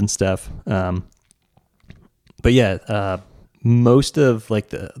sheds and stuff. But yeah, most of like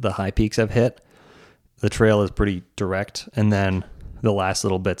the high peaks I've hit, the trail is pretty direct. And then the last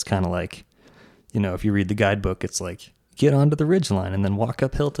little bit's kind of like, if you read the guidebook, it's like, get onto the ridge line and then walk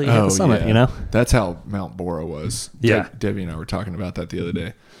uphill till you hit the summit, That's how Mount Bora was. Yeah. Debbie and I were talking about that the other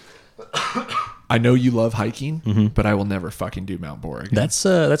day. I know you love hiking, but I will never fucking do Mount Bora again. That's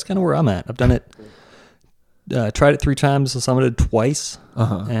kind of where I'm at. I've done it, tried it 3 times, summited twice,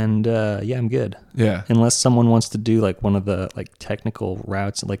 and I'm good. Yeah. Unless someone wants to do like one of the like technical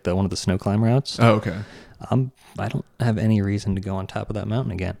routes, like one of the snow climb routes. Oh, okay. I don't have any reason to go on top of that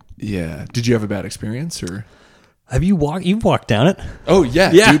mountain again. Yeah. Did you have a bad experience or? Have you walked? You've walked down it? Oh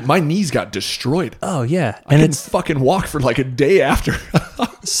yeah, dude. My knees got destroyed. Oh yeah, I couldn't fucking walk for like a day after.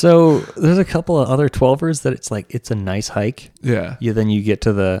 So there's a couple of other 12ers that it's a nice hike. Yeah. Then you get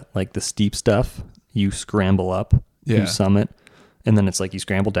to the steep stuff. You scramble up. Yeah. You summit, and then it's like you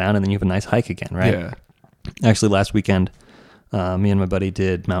scramble down, and then you have a nice hike again, right? Yeah. Actually, last weekend, me and my buddy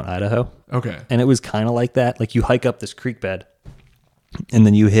did Mount Idaho. Okay. And it was kind of like that. Like you hike up this creek bed, and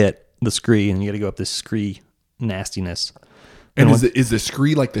then you hit the scree, and you got to go up this scree nastiness. And is the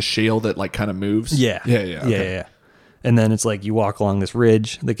scree like the shale that like kind of moves? Yeah. Okay. Yeah. And then it's like you walk along this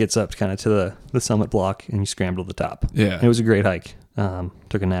ridge that gets up kind of to the summit block, and you scramble to the top. Yeah. And it was a great hike.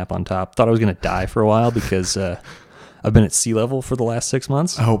 Took a nap on top. Thought I was going to die for a while because I've been at sea level for the last 6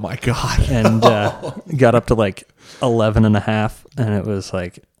 months. Oh my God. And got up to like 11 and a half, and it was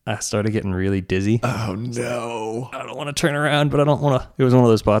like I started getting really dizzy. Oh no. I don't want to turn around, but I don't want to. It was one of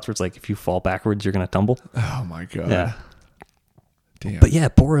those spots where it's like if you fall backwards, you're going to tumble. Oh my God. Yeah. Damn. But yeah,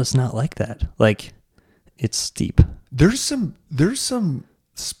 Bora's not like that. Like it's steep. There's some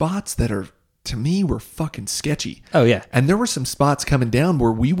spots that are, to me, were fucking sketchy. Oh yeah. And there were some spots coming down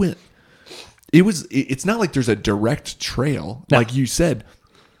where we went. It's not like there's a direct trail, like you said,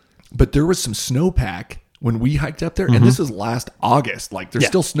 but there was some snowpack when we hiked up there, and this was last August. Like there's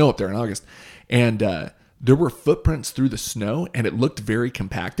still snow up there in August, and there were footprints through the snow, and it looked very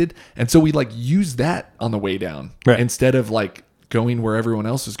compacted. And so we like used that on the way down instead of like going where everyone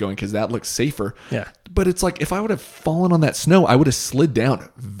else was going, because that looks safer. Yeah. But it's like if I would have fallen on that snow, I would have slid down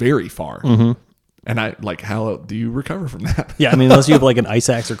very far. And I like, how do you recover from that? Yeah, I mean, unless you have like an ice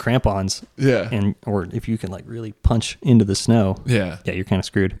axe or crampons. Yeah. Or if you can like really punch into the snow. Yeah. Yeah, you're kind of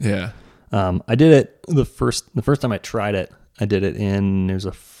screwed. Yeah. I did it the first time I tried it. I did it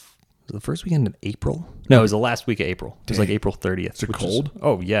the first weekend in April. No, it was the last week of April. It was like April 30th. Is it cold?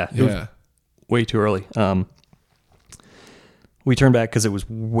 Oh yeah. It Yeah. was way too early. We turned back because it was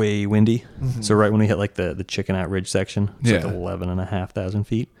way windy. So right when we hit like the Chicken Out Ridge section, it's like 11,500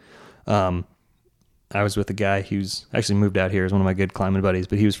 feet. I was with a guy who's actually moved out here. He's one of my good climbing buddies,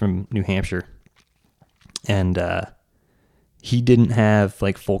 but he was from New Hampshire. And he didn't have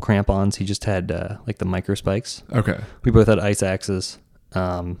like full crampons. He just had like the micro spikes. Okay. We both had ice axes.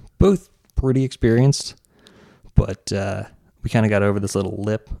 Both pretty experienced, but we kind of got over this little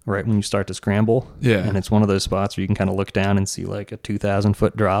lip right when you start to scramble. Yeah. And it's one of those spots where you can kind of look down and see like a 2,000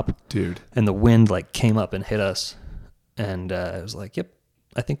 foot drop. Dude. And the wind like came up and hit us. And it was like, yep,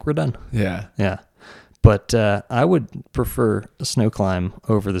 I think we're done. Yeah. Yeah. But I would prefer a snow climb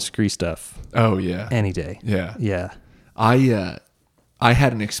over the scree stuff. Oh yeah. Any day. Yeah. Yeah. I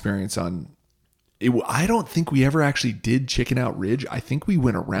had an experience on it. I don't think we ever actually did Chicken Out Ridge. I think we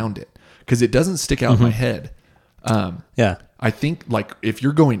went around it because it doesn't stick out in my head. Yeah. I think like if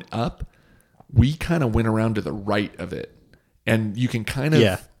you're going up, we kind of went around to the right of it, and you can kind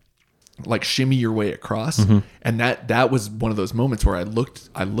of like shimmy your way across. And that was one of those moments where I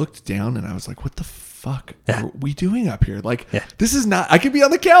looked down and I was like, what the fuck are we doing up here? Like, this is not, I could be on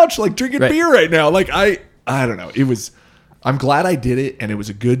the couch, like drinking beer right now. Like I don't know. I'm glad I did it, and it was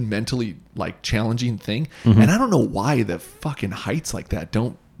a good mentally like challenging thing. And I don't know why the fucking heights like that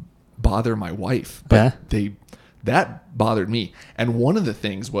don't bother my wife, but they that bothered me. And one of the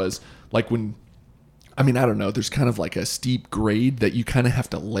things was like I don't know, there's kind of like a steep grade that you kind of have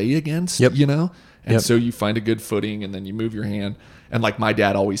to lay against, you know? And so you find a good footing and then you move your hand. And like my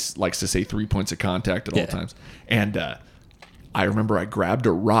dad always likes to say 3 points of contact at all times. And I remember I grabbed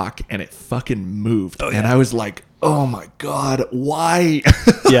a rock and it fucking moved. And I was like, oh my God, why?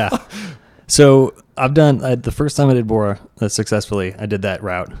 Yeah. So I've done, the first time I did Bora successfully, I did that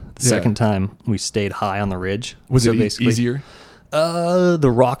route. The second time we stayed high on the ridge. Was it easier?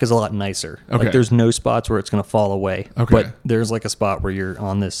 The rock is a lot nicer. Okay. Like there's no spots where it's going to fall away. Okay. But there's like a spot where you're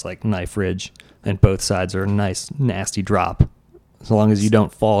on this like knife ridge and both sides are a nice, nasty drop. As long as you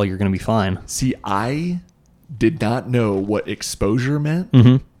don't fall, you're going to be fine. See, I did not know what exposure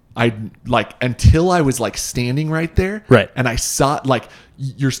meant. I like until I was like standing right there. Right. And I saw like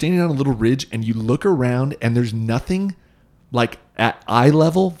you're standing on a little ridge and you look around and there's nothing like at eye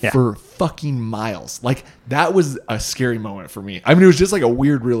level for fucking miles. Like that was a scary moment for me. I mean, it was just like a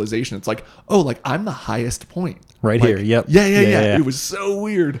weird realization. It's like, oh, like I'm the highest point. Right like, here. Yep. Yeah. It was so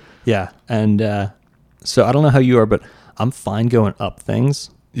weird. Yeah. And so I don't know how you are, but I'm fine going up things.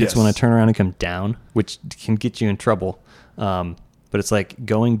 Yes. It's when I turn around and come down, which can get you in trouble. But it's like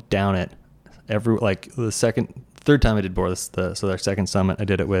going down it third time I did Bora, so our second summit, I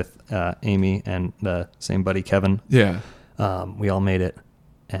did it with Amy and the same buddy, Kevin. Yeah. We all made it,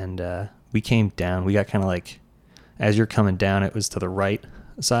 and we came down. We got kind of like, as you're coming down, it was to the right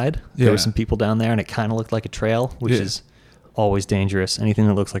side. Yeah. There were some people down there, and it kind of looked like a trail, which is always dangerous. Anything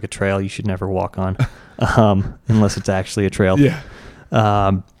that looks like a trail, you should never walk on, unless it's actually a trail.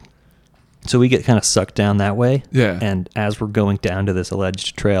 Yeah. So we get kind of sucked down that way. Yeah. And as we're going down to this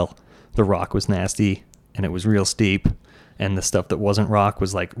alleged trail, the rock was nasty, and it was real steep. And the stuff that wasn't rock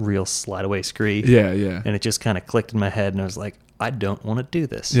was like real slide away scree. Yeah, yeah. And it just kind of clicked in my head, and I was like, I don't want to do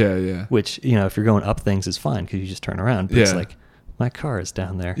this. Yeah, yeah. Which, you know, if you're going up things is fine because you just turn around. But it's like, my car is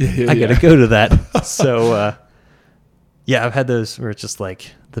down there. I got to go to that. So, I've had those where it's just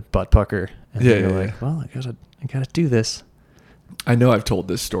like the butt pucker. And you're like, well, I gotta do this. I know I've told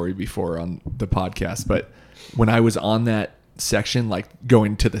this story before on the podcast, but when I was on that section, like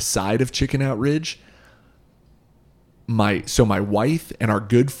going to the side of Chicken Out Ridge, my wife and our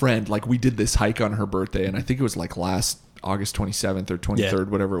good friend, like we did this hike on her birthday, and I think it was like last August 27th or 23rd,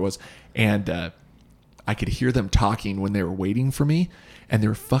 whatever it was. And I could hear them talking when they were waiting for me, and they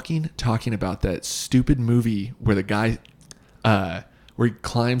were fucking talking about that stupid movie where the guy, where he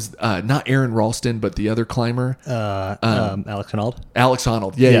climbs, not Aaron Ralston, but the other climber. Alex Honnold. Alex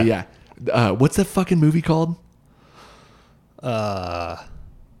Honnold. Yeah. What's that fucking movie called? It's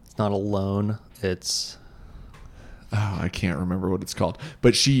not Alone. It's... Oh, I can't remember what it's called.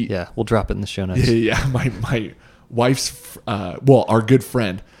 But she... Yeah, we'll drop it in the show notes. Yeah. My wife's... our good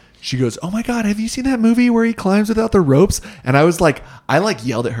friend... She goes, oh my God, have you seen that movie where he climbs without the ropes? And I was like, I like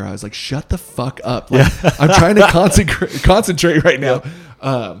yelled at her. I was like, shut the fuck up. Like, I'm trying to concentrate right now.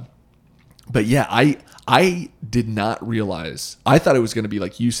 But yeah, I did not realize, I thought it was going to be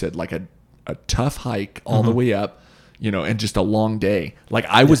like you said, like a tough hike all the way up, you know, and just a long day. Like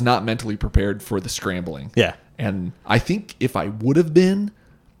I was not mentally prepared for the scrambling. Yeah. And I think if I would have been,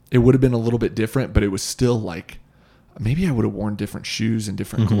 it would have been a little bit different, but it was still like, maybe I would have worn different shoes and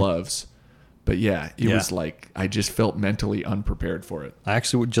different gloves. But yeah, it was like I just felt mentally unprepared for it. I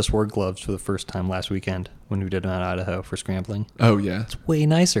actually just wore gloves for the first time last weekend when we did Mount Idaho for scrambling. Oh, yeah. It's way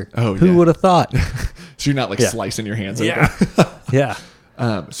nicer. Oh, Who would have thought? So you're not like slicing your hands open. Yeah.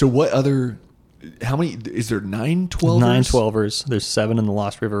 So what other... How many... Is there 9 12ers? 9 12ers. There's 7 in the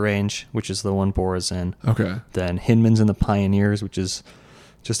Lost River Range, which is the one Bora's in. Okay. Then Hinman's in the Pioneers, which is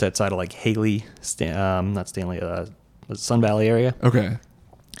just outside of like Haley, not Stanley, Sun Valley area. Okay.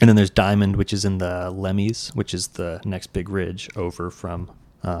 And then there's Diamond, which is in the Lemmies, which is the next big ridge over from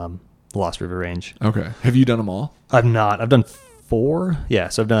the Lost River Range. Okay. Have you done them all? I've not. I've done 4. Yeah,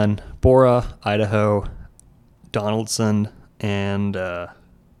 so I've done Bora, Idaho, Donaldson, and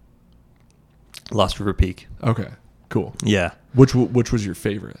Lost River Peak. Okay. Cool. Yeah. Which was your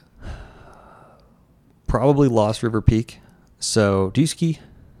favorite? Probably Lost River Peak. So, do you ski?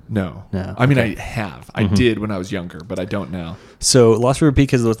 No. No. I mean, I have. I did when I was younger, but I don't now. So Lost River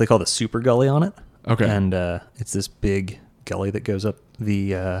Peak has what they call the super gully on it. Okay. And it's this big gully that goes up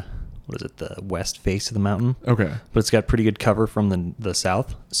the, the west face of the mountain. Okay. But it's got pretty good cover from the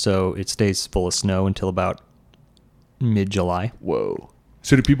south. So it stays full of snow until about mid-July. Whoa.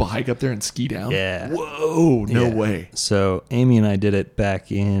 So do people hike up there and ski down? Yeah. Whoa. No way. So Amy and I did it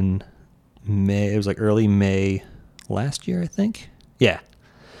back in May. It was like early May last year, I think. Yeah.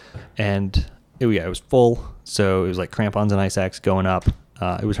 And it was full, so it was like crampons and ice axe going up.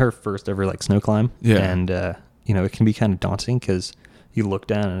 It was her first ever like snow climb, and it can be kind of daunting because you look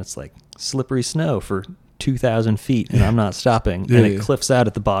down and it's like slippery snow for 2,000 feet and I'm not stopping. And it cliffs out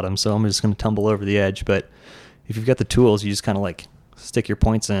at the bottom, so I'm just going to tumble over the edge. But if you've got the tools, you just kind of like stick your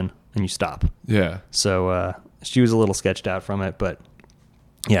points in and you stop. Yeah. So she was a little sketched out from it, but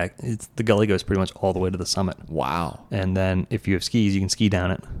yeah, the gully goes pretty much all the way to the summit. Wow. And then if you have skis, you can ski down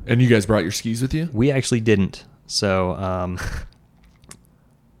it. And you guys brought your skis with you? We actually didn't. So,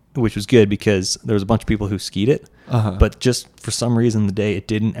 which was good because there was a bunch of people who skied it, but just for some reason the day it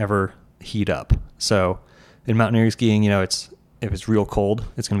didn't ever heat up. So in mountaineering skiing, if it's real cold,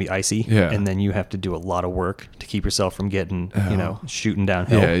 it's going to be icy. Yeah. And then you have to do a lot of work to keep yourself from getting, shooting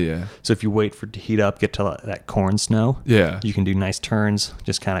downhill. Yeah, yeah. So if you wait for it to heat up, get to that corn snow, you can do nice turns,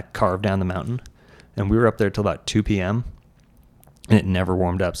 just kind of carve down the mountain. And we were up there till about 2 p.m. and it never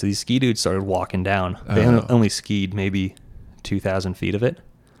warmed up. So these ski dudes started walking down. They only skied maybe 2,000 feet of it.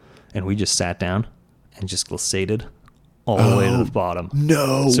 And we just sat down and just glissaded all the way to the bottom.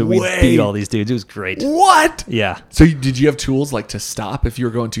 No So we beat all these dudes. It was great. What? Yeah. So did you have tools like to stop if you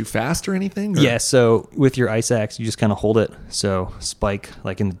were going too fast or anything? Or? Yeah. So with your ice axe, you just kind of hold it. So spike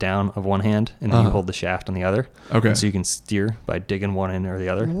like in the down of one hand, and then you hold the shaft on the other. Okay. And so you can steer by digging one end or the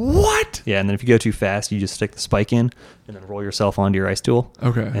other. What? Yeah. And then if you go too fast, you just stick the spike in and then roll yourself onto your ice tool.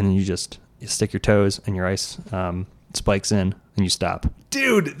 Okay. And then you stick your toes and your ice spikes in and you stop.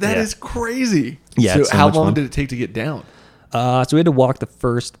 Dude, that is crazy. Yeah. So how much long fun. did it take to get down? So we had to walk the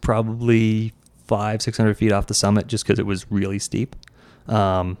first probably 500-600 feet off the summit just because it was really steep.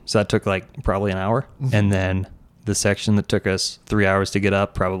 So that took like probably an hour. And then the section that took us 3 hours to get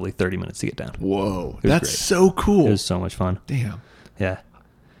up, probably 30 minutes to get down. Whoa. That's That's so cool. It was so much fun. Damn. Yeah.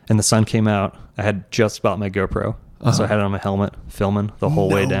 And the sun came out. I had just bought my GoPro. So I had it on my helmet filming the whole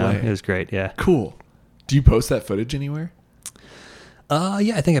way down. It was great. Yeah. Cool. Do you post that footage anywhere?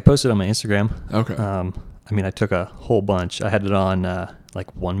 Yeah, I think I posted it on my Instagram. Okay. I took a whole bunch. I had it on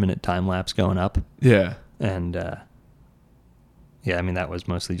like 1 minute time lapse going up. Yeah. And that was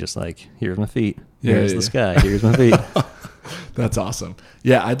mostly just like, here's my feet. Yeah, Here's the sky. Here's my feet. That's awesome.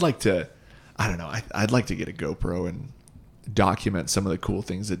 Yeah, I'd like to get a GoPro and document some of the cool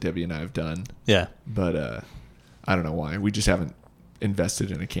things that Debbie and I have done. Yeah. But I don't know why. We just haven't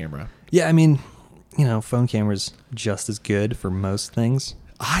invested in a camera. Yeah, phone camera's just as good for most things.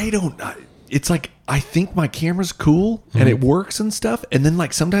 It's like, I think my camera's cool and it works and stuff. And then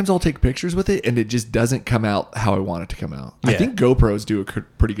like sometimes I'll take pictures with it and it just doesn't come out how I want it to come out. Yeah. I think GoPros do a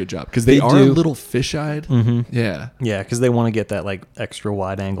pretty good job because they are do. a little fisheyed. Mm-hmm. Yeah. Yeah, because they want to get that like extra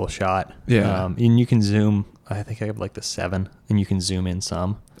wide angle shot. Yeah. And you can zoom. I think I have like the 7 and you can zoom in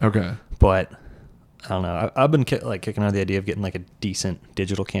some. Okay. But I don't know. I've been kicking around the idea of getting like a decent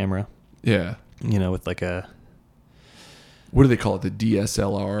digital camera. Yeah. With like a... What do they call it? The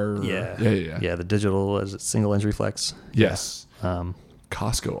DSLR? Yeah, the digital, is it single lens reflex? Yes. Yeah.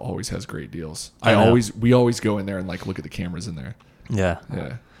 Costco always has great deals. We always go in there and like look at the cameras in there. Yeah.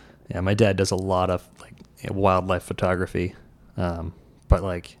 Yeah. Yeah, my dad does a lot of like wildlife photography. But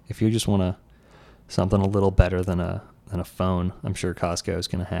like if you just want something a little better than a phone, I'm sure Costco is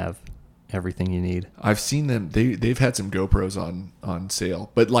going to have everything you need. I've seen them. They've had some GoPros on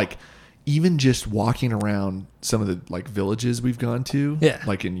sale, but like even just walking around some of the like villages we've gone to,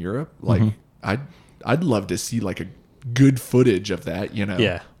 like in Europe, like I'd love to see like a good footage of that,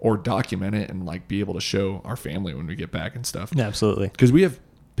 or document it and like be able to show our family when we get back and stuff. Yeah, absolutely. Because we have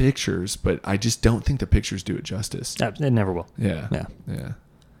pictures, but I just don't think the pictures do it justice. It never will. Yeah.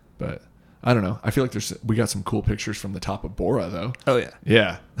 But I don't know. I feel like we got some cool pictures from the top of Bora though. Oh yeah.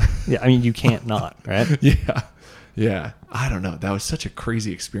 Yeah. Yeah. You can't not, right? Yeah. Yeah. I don't know. That was such a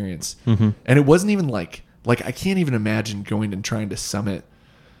crazy experience. Mm-hmm. And it wasn't even like I can't even imagine going and trying to summit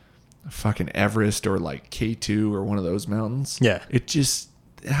fucking Everest or like K2 or one of those mountains. Yeah. It just,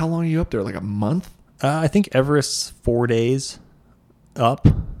 how long are you up there? Like a month? I think Everest's 4 days up.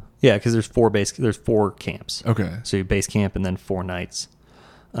 Yeah. Cause there's 4 camps. Okay. So you base camp and then 4 nights.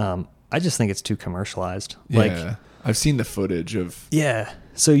 I just think it's too commercialized. Yeah. I've seen the footage of. Yeah.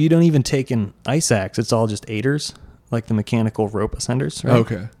 So you don't even take an ice axe. It's all just aiders, like the mechanical rope ascenders, right?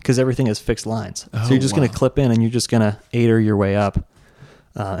 Okay. Because everything is fixed lines. Oh, so you're just going to clip in and you're just going to aider your way up.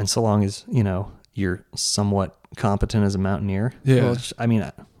 And so long as, you're somewhat competent as a mountaineer. Yeah. Well,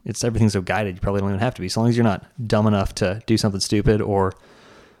 it's everything's so guided. You probably don't even have to be. So long as you're not dumb enough to do something stupid or,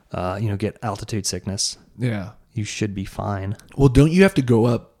 get altitude sickness. Yeah. You should be fine. Well, don't you have to go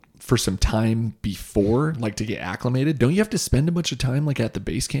up for some time before, like to get acclimated? Don't you have to spend a bunch of time like at the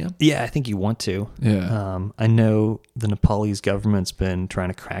base camp? Yeah, I think you want to. Yeah. I know the Nepalese government's been trying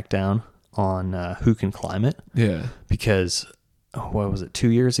to crack down on who can climb it. Yeah. Because what was it, 2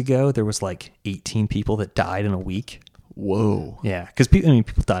 years ago? There was like 18 people that died in a week. Whoa. Yeah, because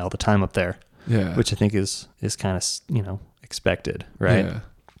people die all the time up there. Yeah. Which I think is kind of, expected, right? Yeah.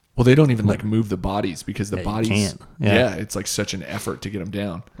 Well, they don't even like move the bodies because the bodies can't. Yeah, it's like such an effort to get them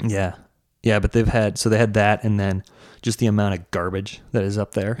down. Yeah. Yeah, but they had that, and then just the amount of garbage that is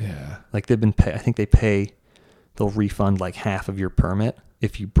up there. Yeah. Like I think they'll refund like half of your permit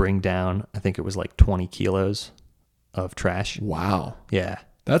if you bring down, I think it was like 20 kilos of trash. Wow. Yeah.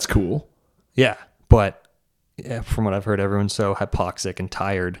 That's cool. Yeah. But from what I've heard, everyone's so hypoxic and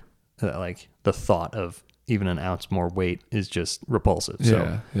tired that like the thought of even an ounce more weight is just repulsive.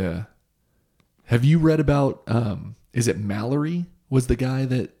 Yeah. Yeah. Have you read about, is it Mallory was the guy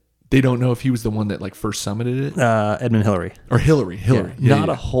that they don't know if he was the one that like first summited it? Edmund Hillary. Or Hillary. Yeah. Not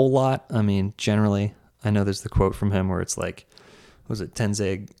a whole lot. I mean, generally, I know there's the quote from him where it's like, was it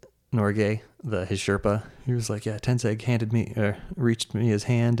Tenzing Norgay, his Sherpa? He was like, yeah, Tenzing reached me his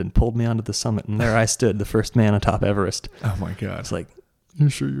hand and pulled me onto the summit, and there I stood, the first man atop Everest. Oh my God. It's like, you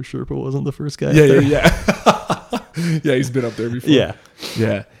sure your Sherpa wasn't the first guy? Yeah. Yeah, he's been up there before. Yeah.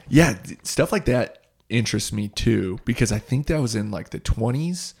 Yeah. Yeah. Stuff like that interests me too, because I think that was in like the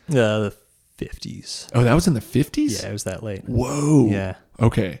 20s. The 50s. Oh, that was in the 50s? Yeah, it was that late. Whoa. Yeah.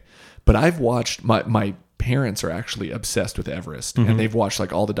 Okay. But I've watched, my parents are actually obsessed with Everest, and they've watched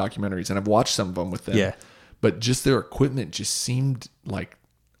like all the documentaries, and I've watched some of them with them. Yeah. But just their equipment just seemed like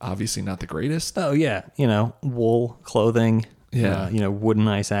obviously not the greatest. Oh, yeah. Wool clothing. Yeah. Wooden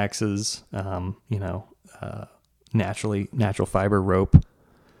ice axes. Natural fiber rope.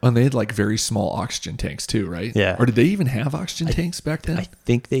 And they had like very small oxygen tanks too, right? Yeah. Or did they even have oxygen tanks back then? I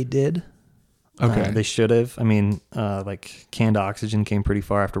think they did. Okay. They should have. I mean, like canned oxygen came pretty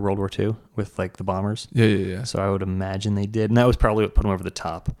far after World War II with like the bombers. Yeah. So I would imagine they did. And that was probably what put them over the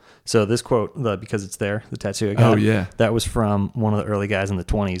top. So this quote, because it's there, the tattoo I got. Oh, yeah. That was from one of the early guys in the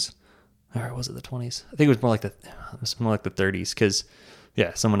 20s. Or was it the 20s? I think it was more like the 30s. Because,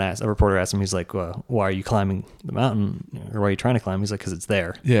 yeah, a reporter asked him, he's like, well, why are you climbing the mountain? Or why are you trying to climb? He's like, because it's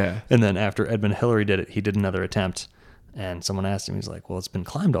there. Yeah. And then after Edmund Hillary did it, he did another attempt. And someone asked him, he's like, well, it's been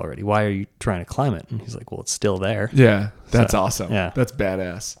climbed already. Why are you trying to climb it? And he's like, well, it's still there. Yeah. That's awesome. Yeah. That's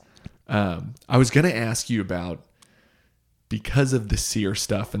badass. I was going to ask you about, because of the SERE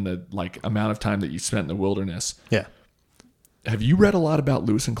stuff and the like amount of time that you spent in the wilderness. Yeah. Have you read a lot about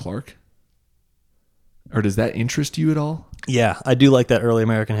Lewis and Clark? Or does that interest you at all? Yeah, I do like that early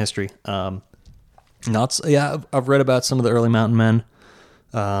American history. I've read about some of the early mountain men,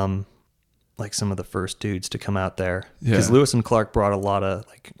 like some of the first dudes to come out there. Because Lewis and Clark brought a lot of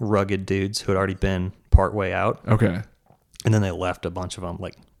like rugged dudes who had already been part way out. Okay. And then they left a bunch of them.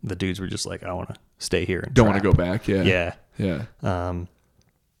 Like the dudes were just like, I want to stay here. And don't want to go back. Yeah. Yeah. Yeah.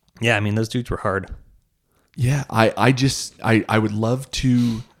 Yeah. I mean, those dudes were hard. Yeah. I would love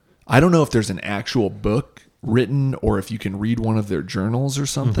to. I don't know if there's an actual book written or if you can read one of their journals or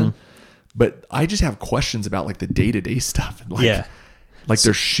something, but I just have questions about like the day-to-day stuff. And like, like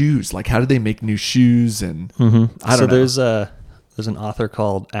their shoes, like how did they make new shoes? And I don't know. There's an author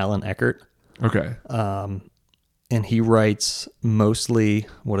called Alan Eckert. Okay. And he writes mostly,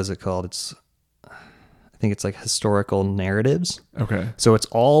 what is it called? I think it's like historical narratives. Okay. So it's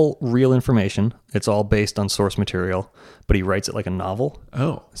all real information. It's all based on source material, but he writes it like a novel.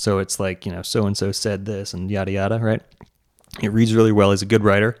 Oh. So it's like, so-and-so said this and yada, yada, right? He reads really well. He's a good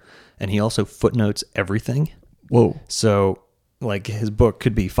writer. And he also footnotes everything. Whoa. So like his book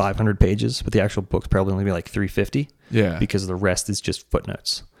could be 500 pages, but the actual book's probably only be like 350. Yeah. Because the rest is just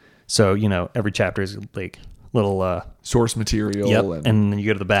footnotes. So, every chapter is like little source material. Yep. And then you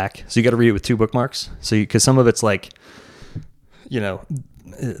go to the back. So you got to read it with 2 bookmarks. So because some of it's like,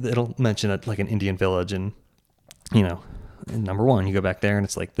 it'll mention like an Indian village and, number 1, you go back there and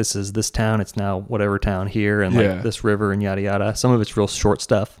it's like, this is this town. It's now whatever town here and like this river and yada, yada. Some of it's real short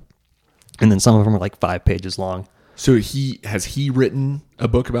stuff. And then some of them are like 5 pages long. So has he written a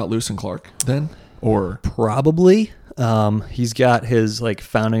book about Lewis and Clark then? Or probably. He's got his like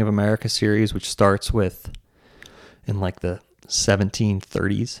Founding of America series, which starts with in like the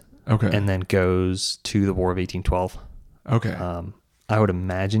 1730s. Okay. And then goes to the War of 1812. Okay. I would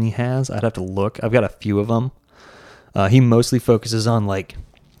imagine he has. I'd have to look. I've got a few of them. He mostly focuses on like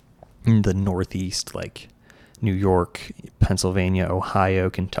the Northeast, like New York, Pennsylvania, Ohio,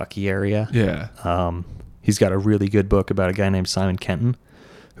 Kentucky area. Yeah. He's got a really good book about a guy named Simon Kenton,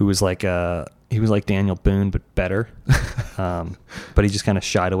 who was like he was like Daniel Boone but better. But he just kind of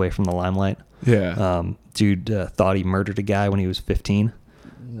shied away from the limelight. Yeah. Dude thought he murdered a guy when he was 15.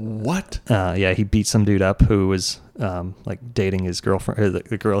 What? Yeah, he beat some dude up who was like dating his girlfriend, or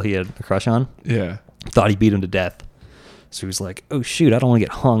the girl he had a crush on. Yeah. Thought he beat him to death. So he's like, oh shoot, I don't want to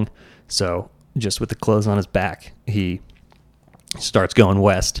get hung. So just with the clothes on his back, he starts going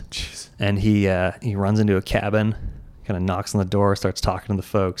west. Jeez. And he runs into a cabin, kind of knocks on the door, starts talking to the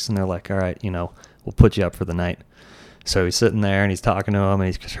folks, and they're like, all right, we'll put you up for the night. So he's sitting there and he's talking to them and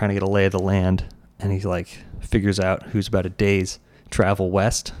he's trying to get a lay of the land, and he's like figures out who's about a day's travel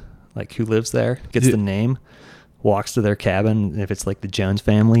west, like who lives there, gets the name, walks to their cabin. If it's like the Jones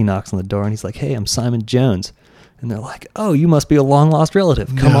family, knocks on the door and he's like, hey, I'm Simon Jones. And they're like, oh, you must be a long lost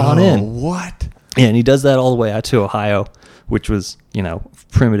relative. Come on in. What? Yeah, and he does that all the way out to Ohio, which was,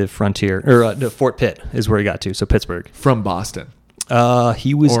 primitive frontier, or Fort Pitt is where he got to. So Pittsburgh. From Boston.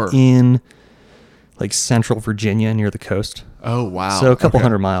 He was in like central Virginia near the coast. Oh, wow. So a couple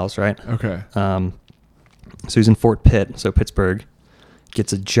hundred miles, right? Okay. So he's in Fort Pitt, so Pittsburgh,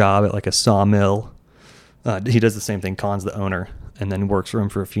 gets a job at like a sawmill. He does the same thing, cons the owner, and then works for him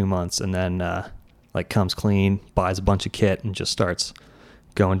for a few months, and then comes clean, buys a bunch of kit, and just starts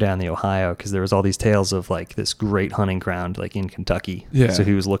going down the Ohio, because there was all these tales of like this great hunting ground like in Kentucky. Yeah. So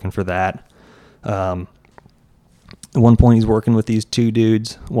he was looking for that. At one point, he's working with these two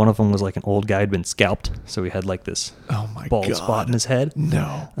dudes. One of them was like an old guy who'd been scalped, so he had like this bald spot in his head.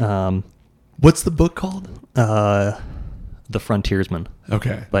 No. What's the book called? The Frontiersman.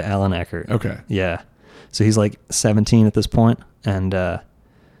 Okay. By Alan Eckert. Okay. Yeah. So he's like 17 at this point, and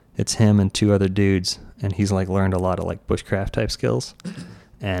it's him and two other dudes, and he's like learned a lot of like bushcraft type skills,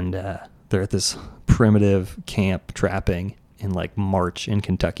 and they're at this primitive camp trapping in like March in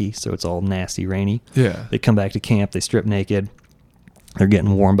Kentucky, so it's all nasty, rainy. Yeah. They come back to camp, they strip naked, they're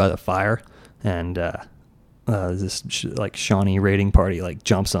getting warm by the fire, and this Shawnee raiding party like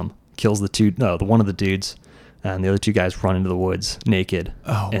jumps them, kills the one of the dudes, and the other two guys run into the woods naked.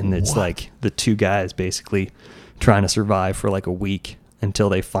 Oh, and it's what? like the two guys basically trying to survive for like a week until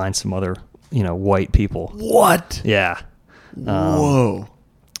they find some other white people. What? Yeah. Whoa.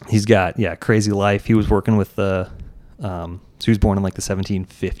 He's got crazy life. He was working with the so he was born in like the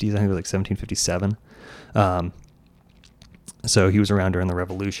 1750s. I think it was like 1757. So he was around during the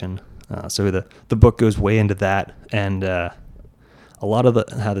Revolution. So the book goes way into that, and a lot of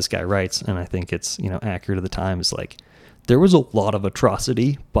how this guy writes, and I think it's accurate at the time, is like there was a lot of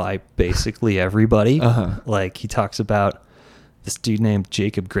atrocity by basically everybody. Like he talks about this dude named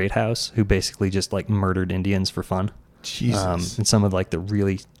Jacob Greathouse, who basically just like murdered Indians for fun. Jesus. And some of like the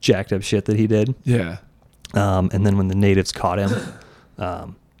really jacked up shit that he did. Yeah. And then when the natives caught him,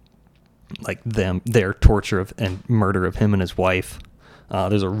 their torture and murder of him and his wife,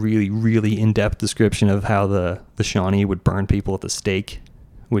 there's a really, really in-depth description of how the Shawnee would burn people at the stake,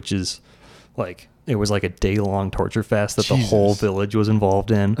 which is like, it was like a day-long torture fest that the whole village was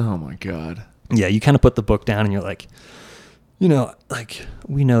involved in. Oh my God. Yeah, you kind of put the book down and you're like, like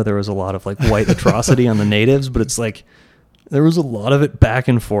we know there was a lot of like white atrocity on the natives, but it's like there was a lot of it back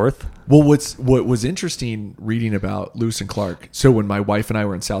and forth. Well, what was interesting reading about Lewis and Clark. So when my wife and I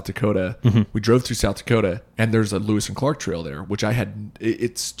were in South Dakota, we drove through South Dakota, and there's a Lewis and Clark trail there, which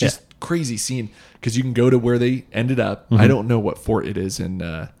it's just crazy seeing, because you can go to where they ended up. I don't know what fort it is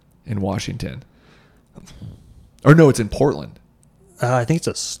in Washington, or no, it's in Portland. I think it's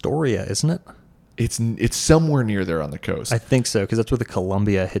Astoria, isn't it? It's somewhere near there on the coast. I think so, because that's where the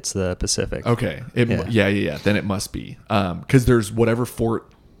Columbia hits the Pacific. Okay. Yeah. Then it must be. Because there's whatever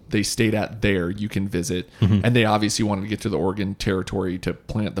fort they stayed at there you can visit. And they obviously wanted to get to the Oregon Territory to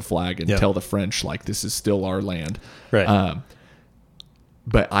plant the flag and tell the French, like, this is still our land. Right.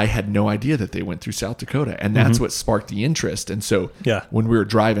 But I had no idea that they went through South Dakota. And that's what sparked the interest. And so when we were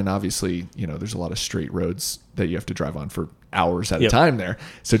driving, obviously, there's a lot of straight roads that you have to drive on for hours at a time there.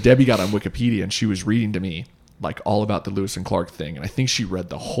 So Debbie got on Wikipedia and she was reading to me like all about the Lewis and Clark thing, and I think she read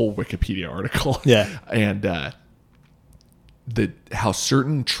the whole Wikipedia article. And how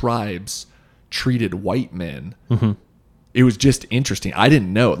certain tribes treated white men. It was just interesting. I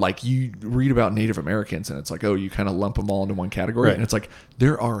didn't know. Like, you read about Native Americans and it's like, oh, you kind of lump them all into one category. And it's like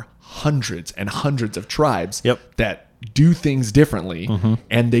there are hundreds and hundreds of tribes that do things differently,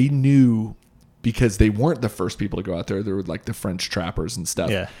 and they knew, because they weren't the first people to go out there. They were like the French trappers and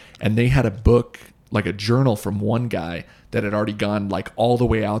stuff. And they had a book, like a journal from one guy that had already gone like all the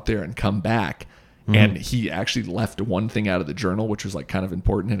way out there and come back. And he actually left one thing out of the journal, which was like kind of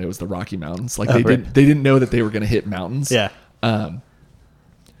important. And it was the Rocky Mountains. Like they didn't know that they were going to hit mountains.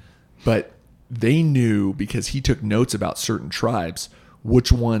 But they knew, because he took notes about certain tribes,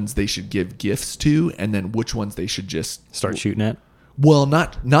 which ones they should give gifts to, and then which ones they should just start shooting at. Well,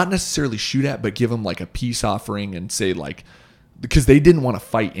 not necessarily shoot at, but give them like a peace offering and say, like, because they didn't want to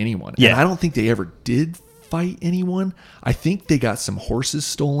fight anyone. And I don't think they ever did fight anyone. I think they got some horses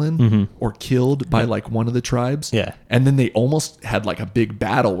stolen or killed by like one of the tribes. Yeah. And then they almost had like a big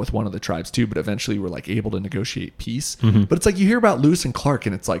battle with one of the tribes too, but eventually were like able to negotiate peace. But it's like you hear about Lewis and Clark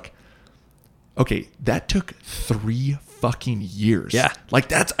and it's like, okay, that took 3 fucking years. Yeah. Like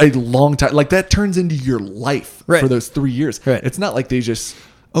that's a long time. Like that turns into your life for those 3 years. Right. It's not like they just,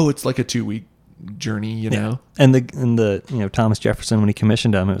 it's like a 2-week journey, you know? And the Thomas Jefferson, when he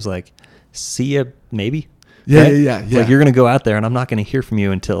commissioned him, it was like, see ya, maybe. Yeah, right? yeah. Like you're going to go out there and I'm not going to hear from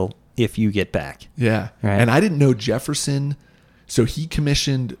you until if you get back. Yeah. Right? And I didn't know Jefferson. So he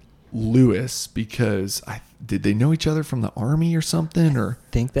commissioned Lewis because did they know each other from the army or something? Or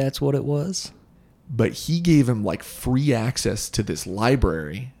I think that's what it was. But he gave him like free access to this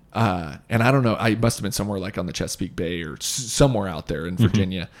library. And I don't know, I must have been somewhere like on the Chesapeake Bay or somewhere out there in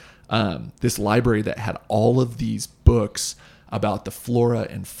Virginia. This library that had all of these books about the flora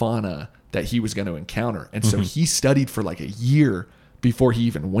and fauna that he was going to encounter. And so he studied for like a year before he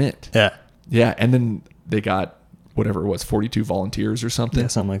even went. Yeah. Yeah. And then they got whatever it was, 42 volunteers or something. Yeah,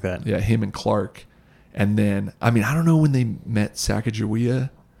 something like that. Yeah, him and Clark. And then, I mean, I don't know when they met Sacagawea.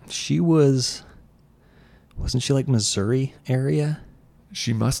 Wasn't she like Missouri area?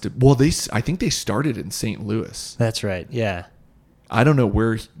 She must have. Well, I think they started in St. Louis. That's right. Yeah. I don't know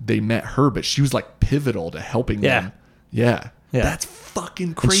where they met her, but she was like pivotal to helping them. Yeah. That's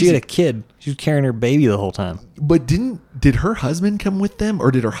fucking crazy. And she had a kid. She was carrying her baby the whole time. But did her husband come with them,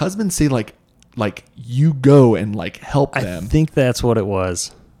 or did her husband say like you go and like help them? I think that's what it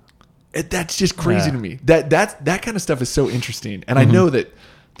was. That's just crazy to me. That kind of stuff is so interesting. And I know that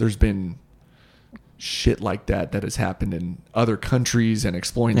there's been shit like that has happened in other countries and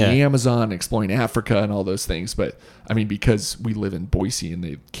exploring the Amazon, exploring Africa and all those things. But I mean, because we live in Boise and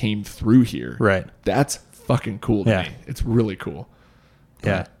they came through here, right? That's fucking cool to me. It's really cool.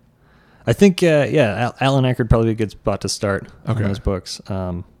 Yeah. I think, Alan Eckerd probably be a good spot to start on those books.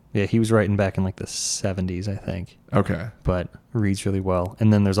 He was writing back in like the 70s, I think. Okay. But reads really well.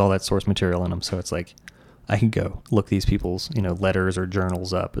 And then there's all that source material in them. So it's like, I can go look these people's, letters or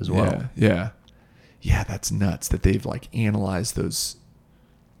journals up as well. Yeah. Yeah, that's nuts that they've like analyzed those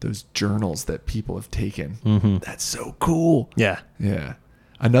journals that people have taken. That's so cool. Yeah. Yeah.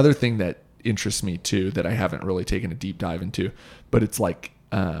 Another thing that interests me too that I haven't really taken a deep dive into, but it's like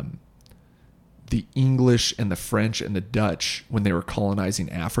the English and the French and the Dutch when they were colonizing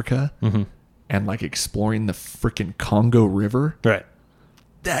Africa and like exploring the freaking Congo River. Right.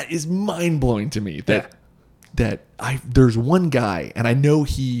 That is mind blowing to me. There's one guy, and I know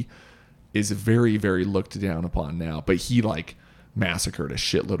he is very, very looked down upon now, but he like massacred a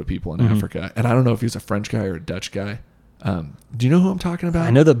shitload of people in Africa. And I don't know if he was a French guy or a Dutch guy. Do you know who I'm talking about?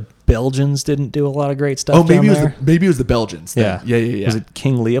 I know the Belgians didn't do a lot of great stuff. Oh, maybe it was the Belgians. Then. Yeah. Was it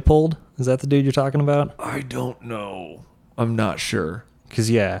King Leopold? Is that the dude you're talking about? I don't know. I'm not sure. Because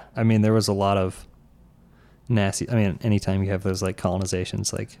there was a lot of nasty. I mean, anytime you have those like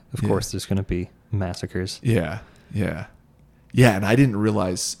colonizations, like of course there's going to be massacres. Yeah. And I didn't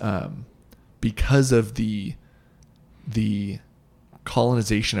realize because of the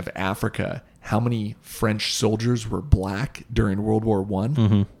colonization of Africa, how many French soldiers were black during World War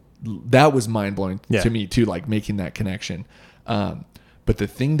I. That was mind blowing to me too, like making that connection. But the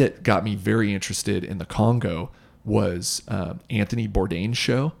thing that got me very interested in the Congo was Anthony Bourdain's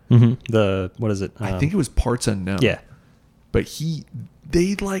show. What is it? I think it was Parts Unknown. Yeah. But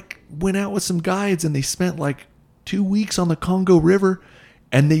they like went out with some guides and they spent like 2 weeks on the Congo River,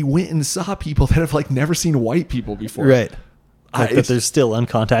 and they went and saw people that have like never seen white people before. Right. Like that there's still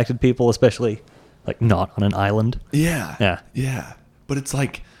uncontacted people, especially like not on an island. Yeah. But it's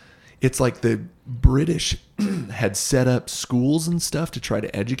like the British had set up schools and stuff to try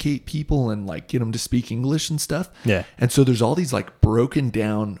to educate people and like get them to speak English and stuff. Yeah. And so there's all these like broken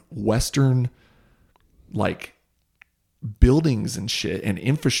down Western like buildings and shit and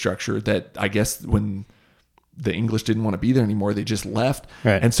infrastructure that I guess when the English didn't want to be there anymore, they just left.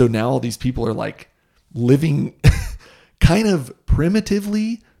 Right. And so now all these people are like living kind of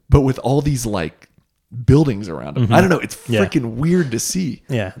primitively, but with all these like buildings around them. I don't know. It's freaking weird to see.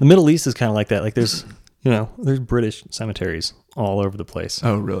 Yeah. The Middle East is kind of like that. Like there's, there's British cemeteries all over the place.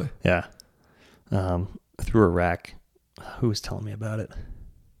 Oh, really? Yeah. Through Iraq. Who was telling me about it?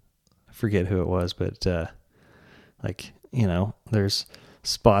 I forget who it was, but there's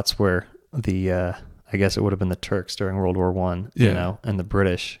spots where I guess it would have been the Turks during World War I, and the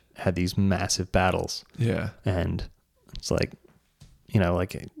British had these massive battles. Yeah. And it's like,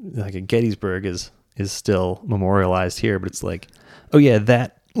 like a Gettysburg is still memorialized here, but it's like, oh yeah,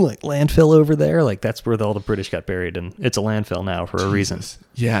 that like landfill over there. Like that's where all the British got buried, and it's a landfill now for a reason.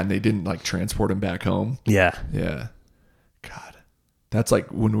 Yeah, and they didn't like transport them back home. Yeah. Yeah. God. That's like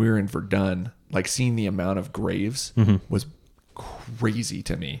when we were in Verdun, like seeing the amount of graves was crazy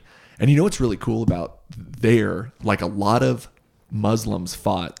to me. And you know what's really cool about there? Like a lot of Muslims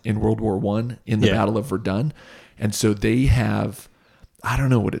fought in World War I in the Battle of Verdun. And so they have, I don't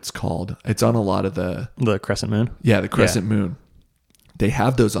know what it's called. It's on a lot of the crescent moon. Yeah, the crescent moon. They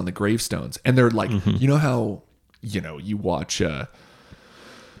have those on the gravestones. And they're like, you know how, you watch, oh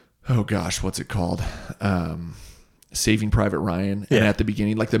gosh, what's it called? Saving Private Ryan. And at the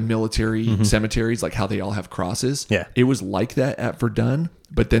beginning, like the military cemeteries, like how they all have crosses. Yeah. It was like that at Verdun,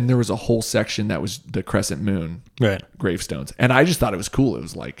 but then there was a whole section that was the crescent moon gravestones. And I just thought it was cool. It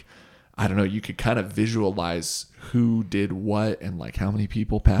was like, I don't know, you could kind of visualize who did what and like how many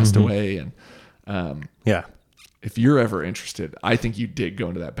people passed away. And if you're ever interested, I think you did go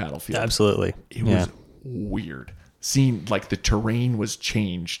into that battlefield. Absolutely. It was weird. Seeing like the terrain was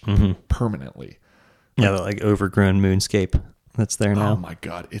changed permanently. Yeah, the like overgrown moonscape that's there now. Oh my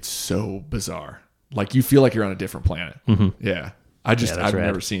God. It's so bizarre. Like you feel like you're on a different planet. Yeah. I've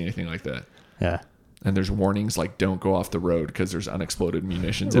never seen anything like that. Yeah. And there's warnings like don't go off the road because there's unexploded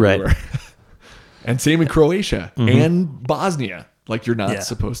munitions everywhere. And same in Croatia and Bosnia. Like you're not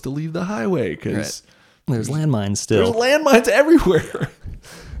supposed to leave the highway because there's landmines still. There's landmines everywhere.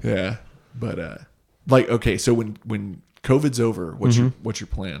 Yeah. But like, okay, so when COVID's over, what's your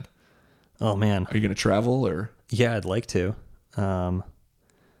plan? Oh man. Are you going to travel or? Yeah, I'd like to. Don't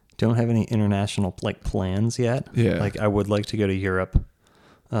have any international like plans yet. Yeah. Like I would like to go to Europe,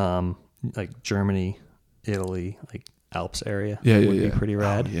 like Germany, Italy, like Alps area. Would be pretty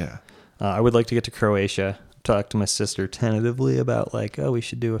rad. Oh, yeah. I would like to get to Croatia. Talk to my sister tentatively about like, oh, we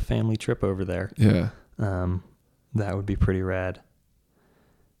should do a family trip over there. Yeah. That would be pretty rad.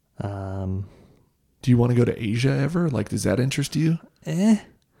 Do you want to go to Asia ever? Like, does that interest you?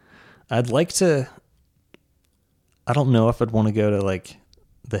 I'd like to. I don't know if I'd want to go to like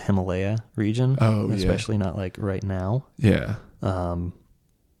the Himalaya region. Especially not like right now. Yeah.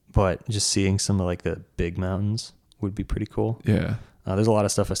 But just seeing some of like the big mountains would be pretty cool. Yeah. There's a lot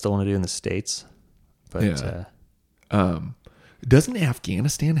of stuff I still want to do in the States. But doesn't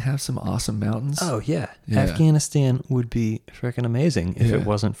Afghanistan have some awesome mountains? Oh yeah. Afghanistan would be freaking amazing if it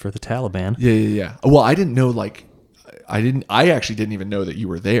wasn't for the Taliban. Yeah. Well, I didn't know I actually didn't even know that you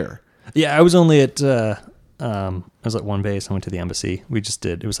were there. Yeah, I was only at I was at one base. I went to the embassy.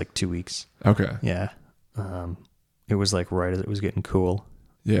 It was like 2 weeks. Okay. Yeah. It was like right as it was getting cool.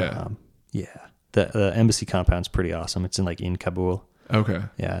 Yeah. The embassy compound's pretty awesome. It's in Kabul. Okay.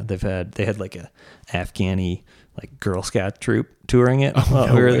 Yeah, they had like a Afghani like Girl Scout troop touring it.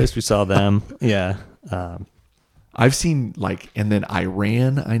 We saw them. Yeah. I've seen and then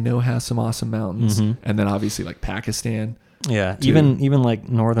Iran I know has some awesome mountains, and then obviously like Pakistan. Yeah, even like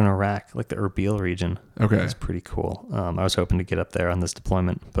northern Iraq, like the Erbil region. Okay, that's pretty cool. I was hoping to get up there on this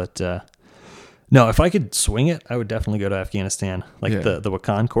deployment, but no, if I could swing it, I would definitely go to Afghanistan. Like the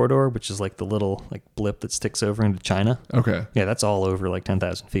Wakhan corridor, which is like the little like blip that sticks over into China. Okay, yeah, that's all over like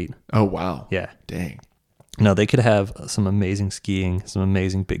 10,000 feet. Oh wow, yeah, dang. No, they could have some amazing skiing, some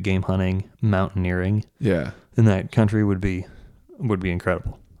amazing big game hunting, mountaineering. Yeah, in that country would be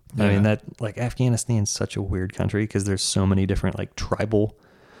incredible. Yeah. I mean, that like Afghanistan's such a weird country because there's so many different like tribal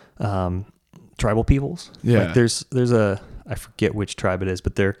peoples. Yeah, like there's I forget which tribe it is,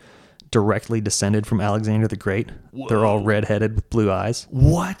 but they're directly descended from Alexander the Great. Whoa. They're all redheaded with blue eyes.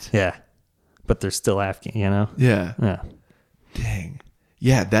 What? Yeah, but they're still Afghan. Yeah. Dang.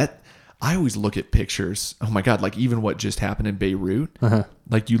 Yeah, I always look at pictures. Oh my God, like even what just happened in Beirut.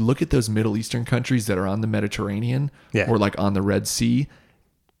 Like you look at those Middle Eastern countries that are on the Mediterranean or like on the Red Sea.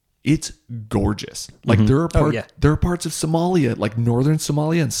 It's gorgeous. Like there are parts of Somalia, like northern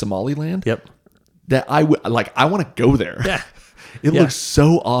Somalia and Somaliland. Yep. That I want to go there. Yeah. It looks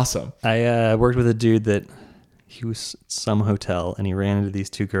so awesome. I worked with a dude that he was at some hotel and he ran into these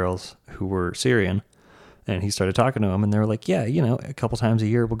two girls who were Syrian. And he started talking to them, and they were like, "Yeah, a couple times a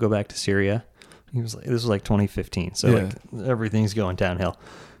year we'll go back to Syria." He was like, "This was like 2015, so like everything's going downhill."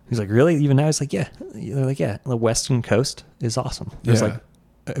 He's like, "Really? Even now?" He's like, "Yeah." They're like, "Yeah, the Western Coast is awesome. There's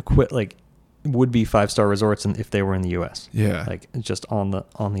like would be 5-star resorts if they were in the U.S. Yeah, like just on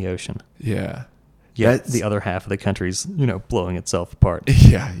the ocean. Yeah, Yet the other half of the country's blowing itself apart.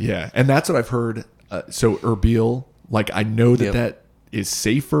 Yeah, and that's what I've heard. So Erbil, like I know that is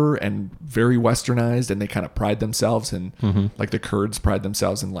safer and very westernized, and they kind of pride themselves in like the Kurds pride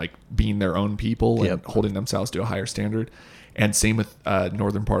themselves in like being their own people and holding themselves to a higher standard. And same with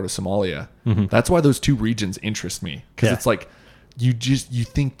northern part of Somalia. That's why those two regions interest me, because it's like you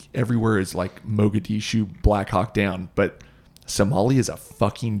think everywhere is like Mogadishu, Black Hawk Down, but Somalia is a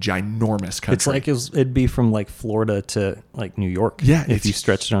fucking ginormous country. It's like it'd be from like Florida to like New York. Yeah, if you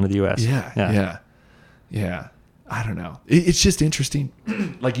stretched it onto the U.S. Yeah. I don't know. It's just interesting.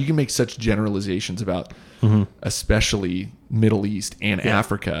 Like you can make such generalizations about, especially Middle East and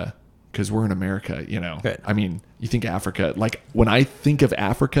Africa, because we're in America. You know, right. I mean, you think Africa. Like when I think of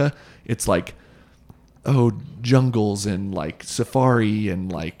Africa, it's like, jungles and like safari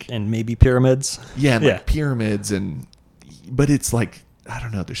and like maybe pyramids. Yeah, and like pyramids but it's like, I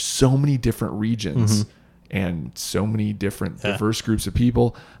don't know. There's so many different regions and so many different diverse groups of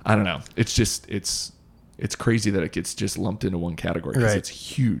people. I don't know. It's just it's crazy that it gets just lumped into one category because it's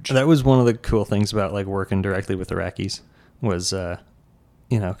huge. That was one of the cool things about like working directly with Iraqis was,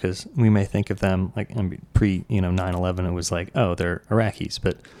 because we may think of them like pre 9/11. It was like, oh, they're Iraqis,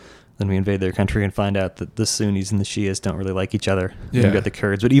 but then we invade their country and find out that the Sunnis and the Shias don't really like each other. Yeah. You've got the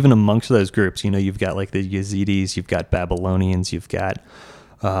Kurds, but even amongst those groups, you've got like the Yazidis, you've got Babylonians, you've got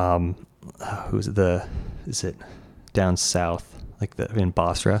is it down south, like in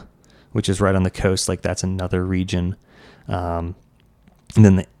Basra, which is right on the coast, like that's another region. And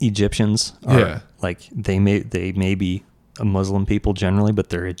then the Egyptians are like they may be a Muslim people generally, but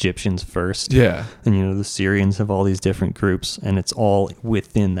they're Egyptians first. Yeah. And the Syrians have all these different groups, and it's all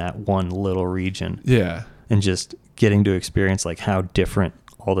within that one little region. Yeah. And just getting to experience like how different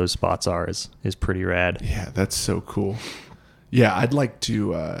all those spots are is pretty rad. Yeah, that's so cool. Yeah, I'd like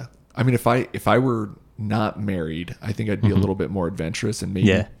to I mean if I were not married, I think I'd be a little bit more adventurous and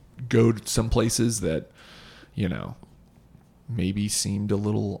maybe go to some places that, maybe seemed a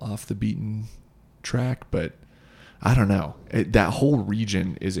little off the beaten track, but I don't know. That whole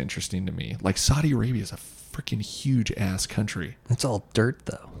region is interesting to me. Like Saudi Arabia is a freaking huge ass country. It's all dirt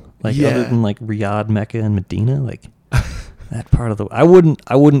though. Like other than like Riyadh, Mecca, and Medina, like that part of the. I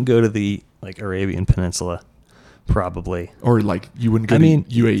wouldn't go to the like Arabian Peninsula, probably. Or like you wouldn't go to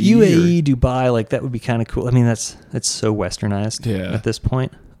UAE. UAE, Dubai, like that would be kind of cool. I mean, that's so westernized at this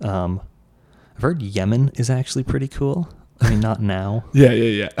point. I've heard Yemen is actually pretty cool. I mean, not now.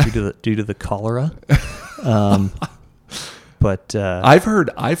 Yeah. Due to the cholera. But I've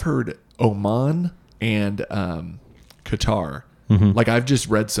heard Oman and Qatar. Like I've just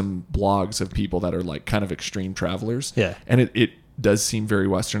read some blogs of people that are like kind of extreme travelers. Yeah. And it does seem very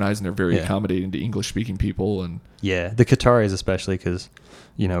westernized, and they're very accommodating to English speaking people. And the Qataris especially because,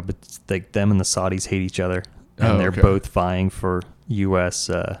 but like them and the Saudis hate each other, and they're both vying for U.S.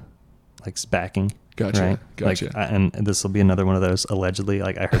 Like backing. Gotcha. Right? Gotcha. Like, and this will be another one of those allegedly.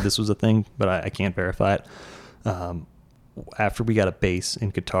 Like I heard this was a thing, but I can't verify it. After we got a base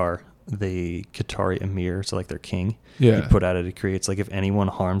in Qatar, the Qatari emir, so like their king, he put out a decree. It's like if anyone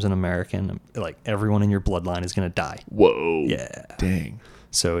harms an American, like everyone in your bloodline is going to die. Whoa. Yeah. Dang.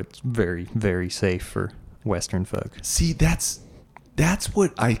 So it's very, very safe for Western folk. See, that's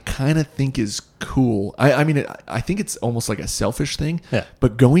what I kind of think is cool. I mean, I think it's almost like a selfish thing. Yeah.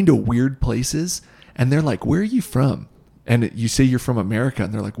 But going to weird places, and they're like, "Where are you from?" And you say you're from America,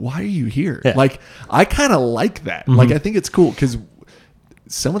 and they're like, "Why are you here?" Yeah. Like, I kind of like that. Like, I think it's cool because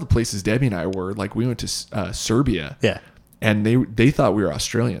some of the places Debbie and I were, like, we went to Serbia. Yeah. And they thought we were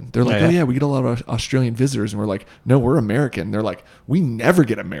Australian. They're like, we get a lot of Australian visitors. And we're like, no, we're American. They're like, we never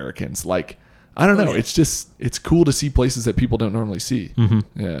get Americans. Like, I don't know. It's just, it's cool to see places that people don't normally see.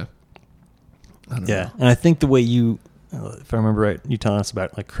 Yeah. I don't know. And I think the way if I remember right, you telling us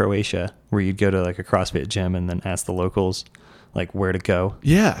about like Croatia, where you'd go to like a CrossFit gym and then ask the locals like where to go.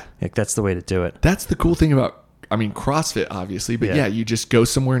 Yeah. Like that's the way to do it. That's the cool thing about, CrossFit obviously, but you just go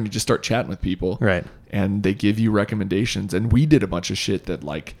somewhere and you just start chatting with people. Right. And they give you recommendations. And we did a bunch of shit that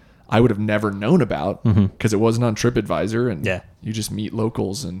like I would have never known about because it wasn't on TripAdvisor. And you just meet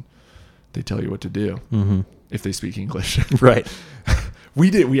locals and they tell you what to do if they speak English. Right.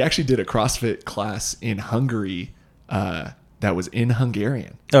 We actually did a CrossFit class in Hungary that was in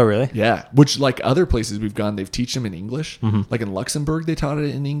Hungarian. Oh, really? Yeah. Which, like other places we've gone, they've teach them in English. Like in Luxembourg, they taught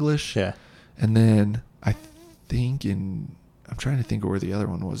it in English. Yeah. And then I think I'm trying to think of where the other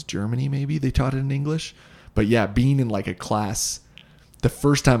one was. Germany, maybe they taught it in English. But yeah, being in like a class, the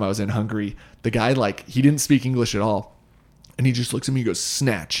first time I was in Hungary, the guy like he didn't speak English at all. And he just looks at me and goes,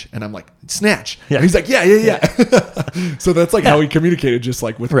 snatch. And I'm like, snatch. Yeah. And he's like, yeah. So that's like how we communicated just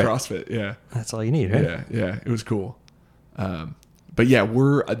like with CrossFit. Yeah. That's all you need, right? Yeah. It was cool. But yeah,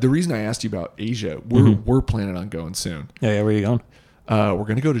 the reason I asked you about Asia, we're planning on going soon. Yeah. Where are you going? We're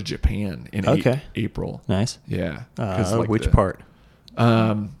going to go to Japan in April. Nice. Yeah. Which part?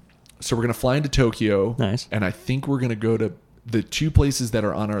 So we're going to fly into Tokyo. Nice. And I think we're going to go to the two places that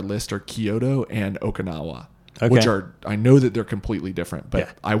are on our list are Kyoto and Okinawa. Okay. which I know that they're completely different, but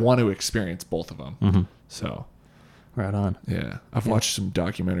Yeah. I want to experience both of them. So, Right on. yeah, I've watched some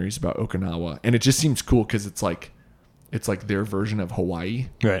documentaries about Okinawa, and it just seems cool because it's like their version of Hawaii.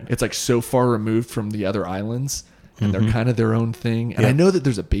 Right. It's like so far removed from the other islands, and they're kind of their own thing. And I know that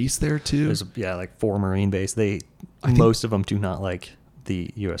there's a base there too. There's like 4 Marine base. Most of them do not like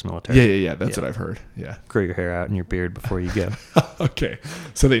the U.S. military. Yeah. That's what I've heard. Yeah. Grow your hair out and your beard before you go. Okay.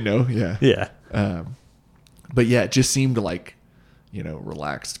 So they know. Yeah. Yeah. But yeah, it just seemed like,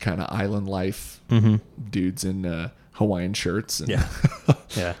 relaxed kind of island life. Dudes in Hawaiian shirts. And Yeah.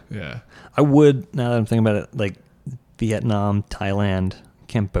 Yeah. Yeah. I would, now that I'm thinking about it, like Vietnam, Thailand,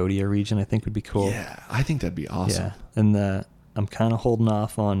 Cambodia region, I think would be cool. Yeah. I think that'd be awesome. Yeah. And I'm kind of holding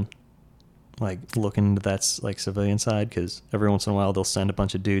off on like looking into that like civilian side, because every once in a while they'll send a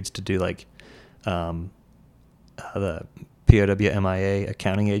bunch of dudes to do like the POW MIA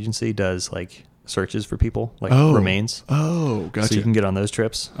accounting agency does like searches for people, like remains. Oh, gotcha. So you can get on those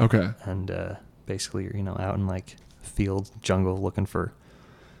trips. Okay. And basically you're, out in like field, jungle looking for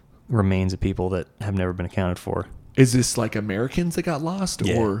remains of people that have never been accounted for. Is this like Americans that got lost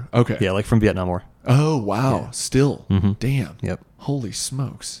or? Okay. Yeah, like from Vietnam War. Oh, wow. Yeah. Still. Damn. Yep. Holy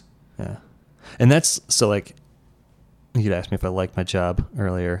smokes. Yeah. And that's, so like, you'd asked me if I liked my job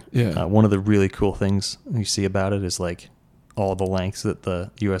earlier. Yeah. One of the really cool things you see about it is like all the lengths that the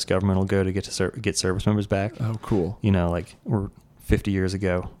U.S. government will go to get service members back. Oh, cool. Like we're 50 years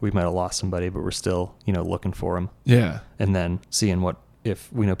ago, we might have lost somebody, but we're still, looking for them. Yeah. And then seeing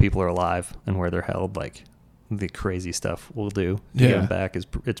if we know people are alive and where they're held, like the crazy stuff we'll do to get them back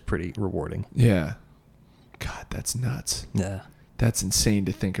it's pretty rewarding. Yeah. God, that's nuts. Yeah. That's insane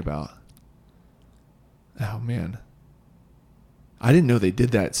to think about. Oh, man. I didn't know they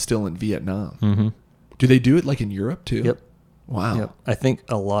did that still in Vietnam. Mm-hmm. Do they do it like in Europe too? Yep. Wow. Yep. I think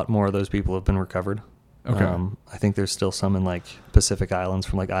a lot more of those people have been recovered. Okay. I think there's still some in like Pacific Islands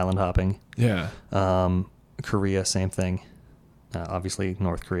from like island hopping. Yeah. Korea, same thing. Obviously,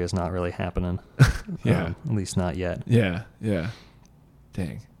 North Korea is not really happening. Yeah. At least not yet. Yeah. Yeah.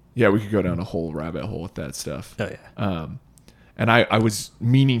 Dang. Yeah, we could go down a whole rabbit hole with that stuff. Oh, yeah. And I was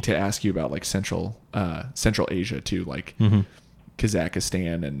meaning to ask you about like Central Asia too, like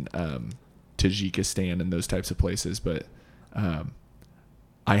Kazakhstan and Tajikistan and those types of places. But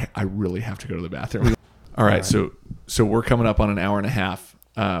I really have to go to the bathroom. All right. So we're coming up on an hour and a half.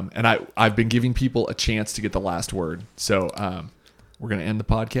 And I've been giving people a chance to get the last word. So we're going to end the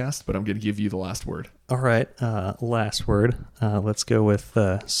podcast, but I'm going to give you the last word. All right. Last word. Let's go with,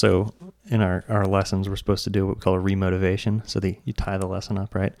 so in our lessons, we're supposed to do what we call a remotivation. So you tie the lesson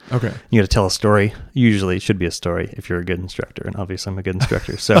up, right? Okay. You got to tell a story. Usually it should be a story if you're a good instructor. And obviously I'm a good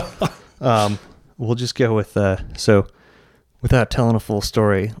instructor. So we'll just go with, so without telling a full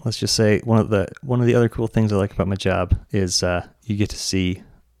story, let's just say one of the other cool things I like about my job is you get to see,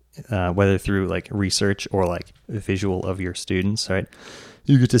 whether through like research or like visual of your students, right?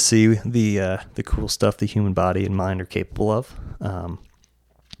 You get to see the cool stuff the human body and mind are capable of.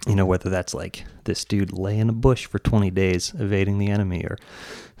 Whether that's like this dude lay in a bush for 20 days evading the enemy, or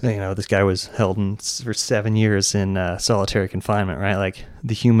this guy was held for 7 years in solitary confinement, right? Like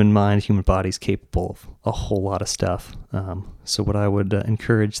the human mind, human body is capable of a whole lot of stuff. So what I would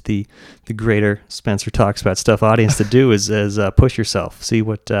encourage the greater Spencer Talks About Stuff audience to do is push yourself, see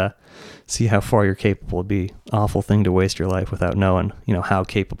how far you're capable. It'd be an awful thing to waste your life without knowing, how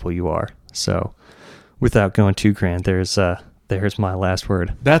capable you are. So without going too grand, there's my last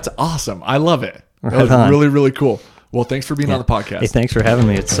word. That's awesome. I love it. That Right was on. really, really cool. Well, thanks for being on the podcast. Hey, thanks for having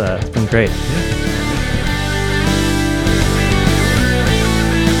me. It's been great. Yeah.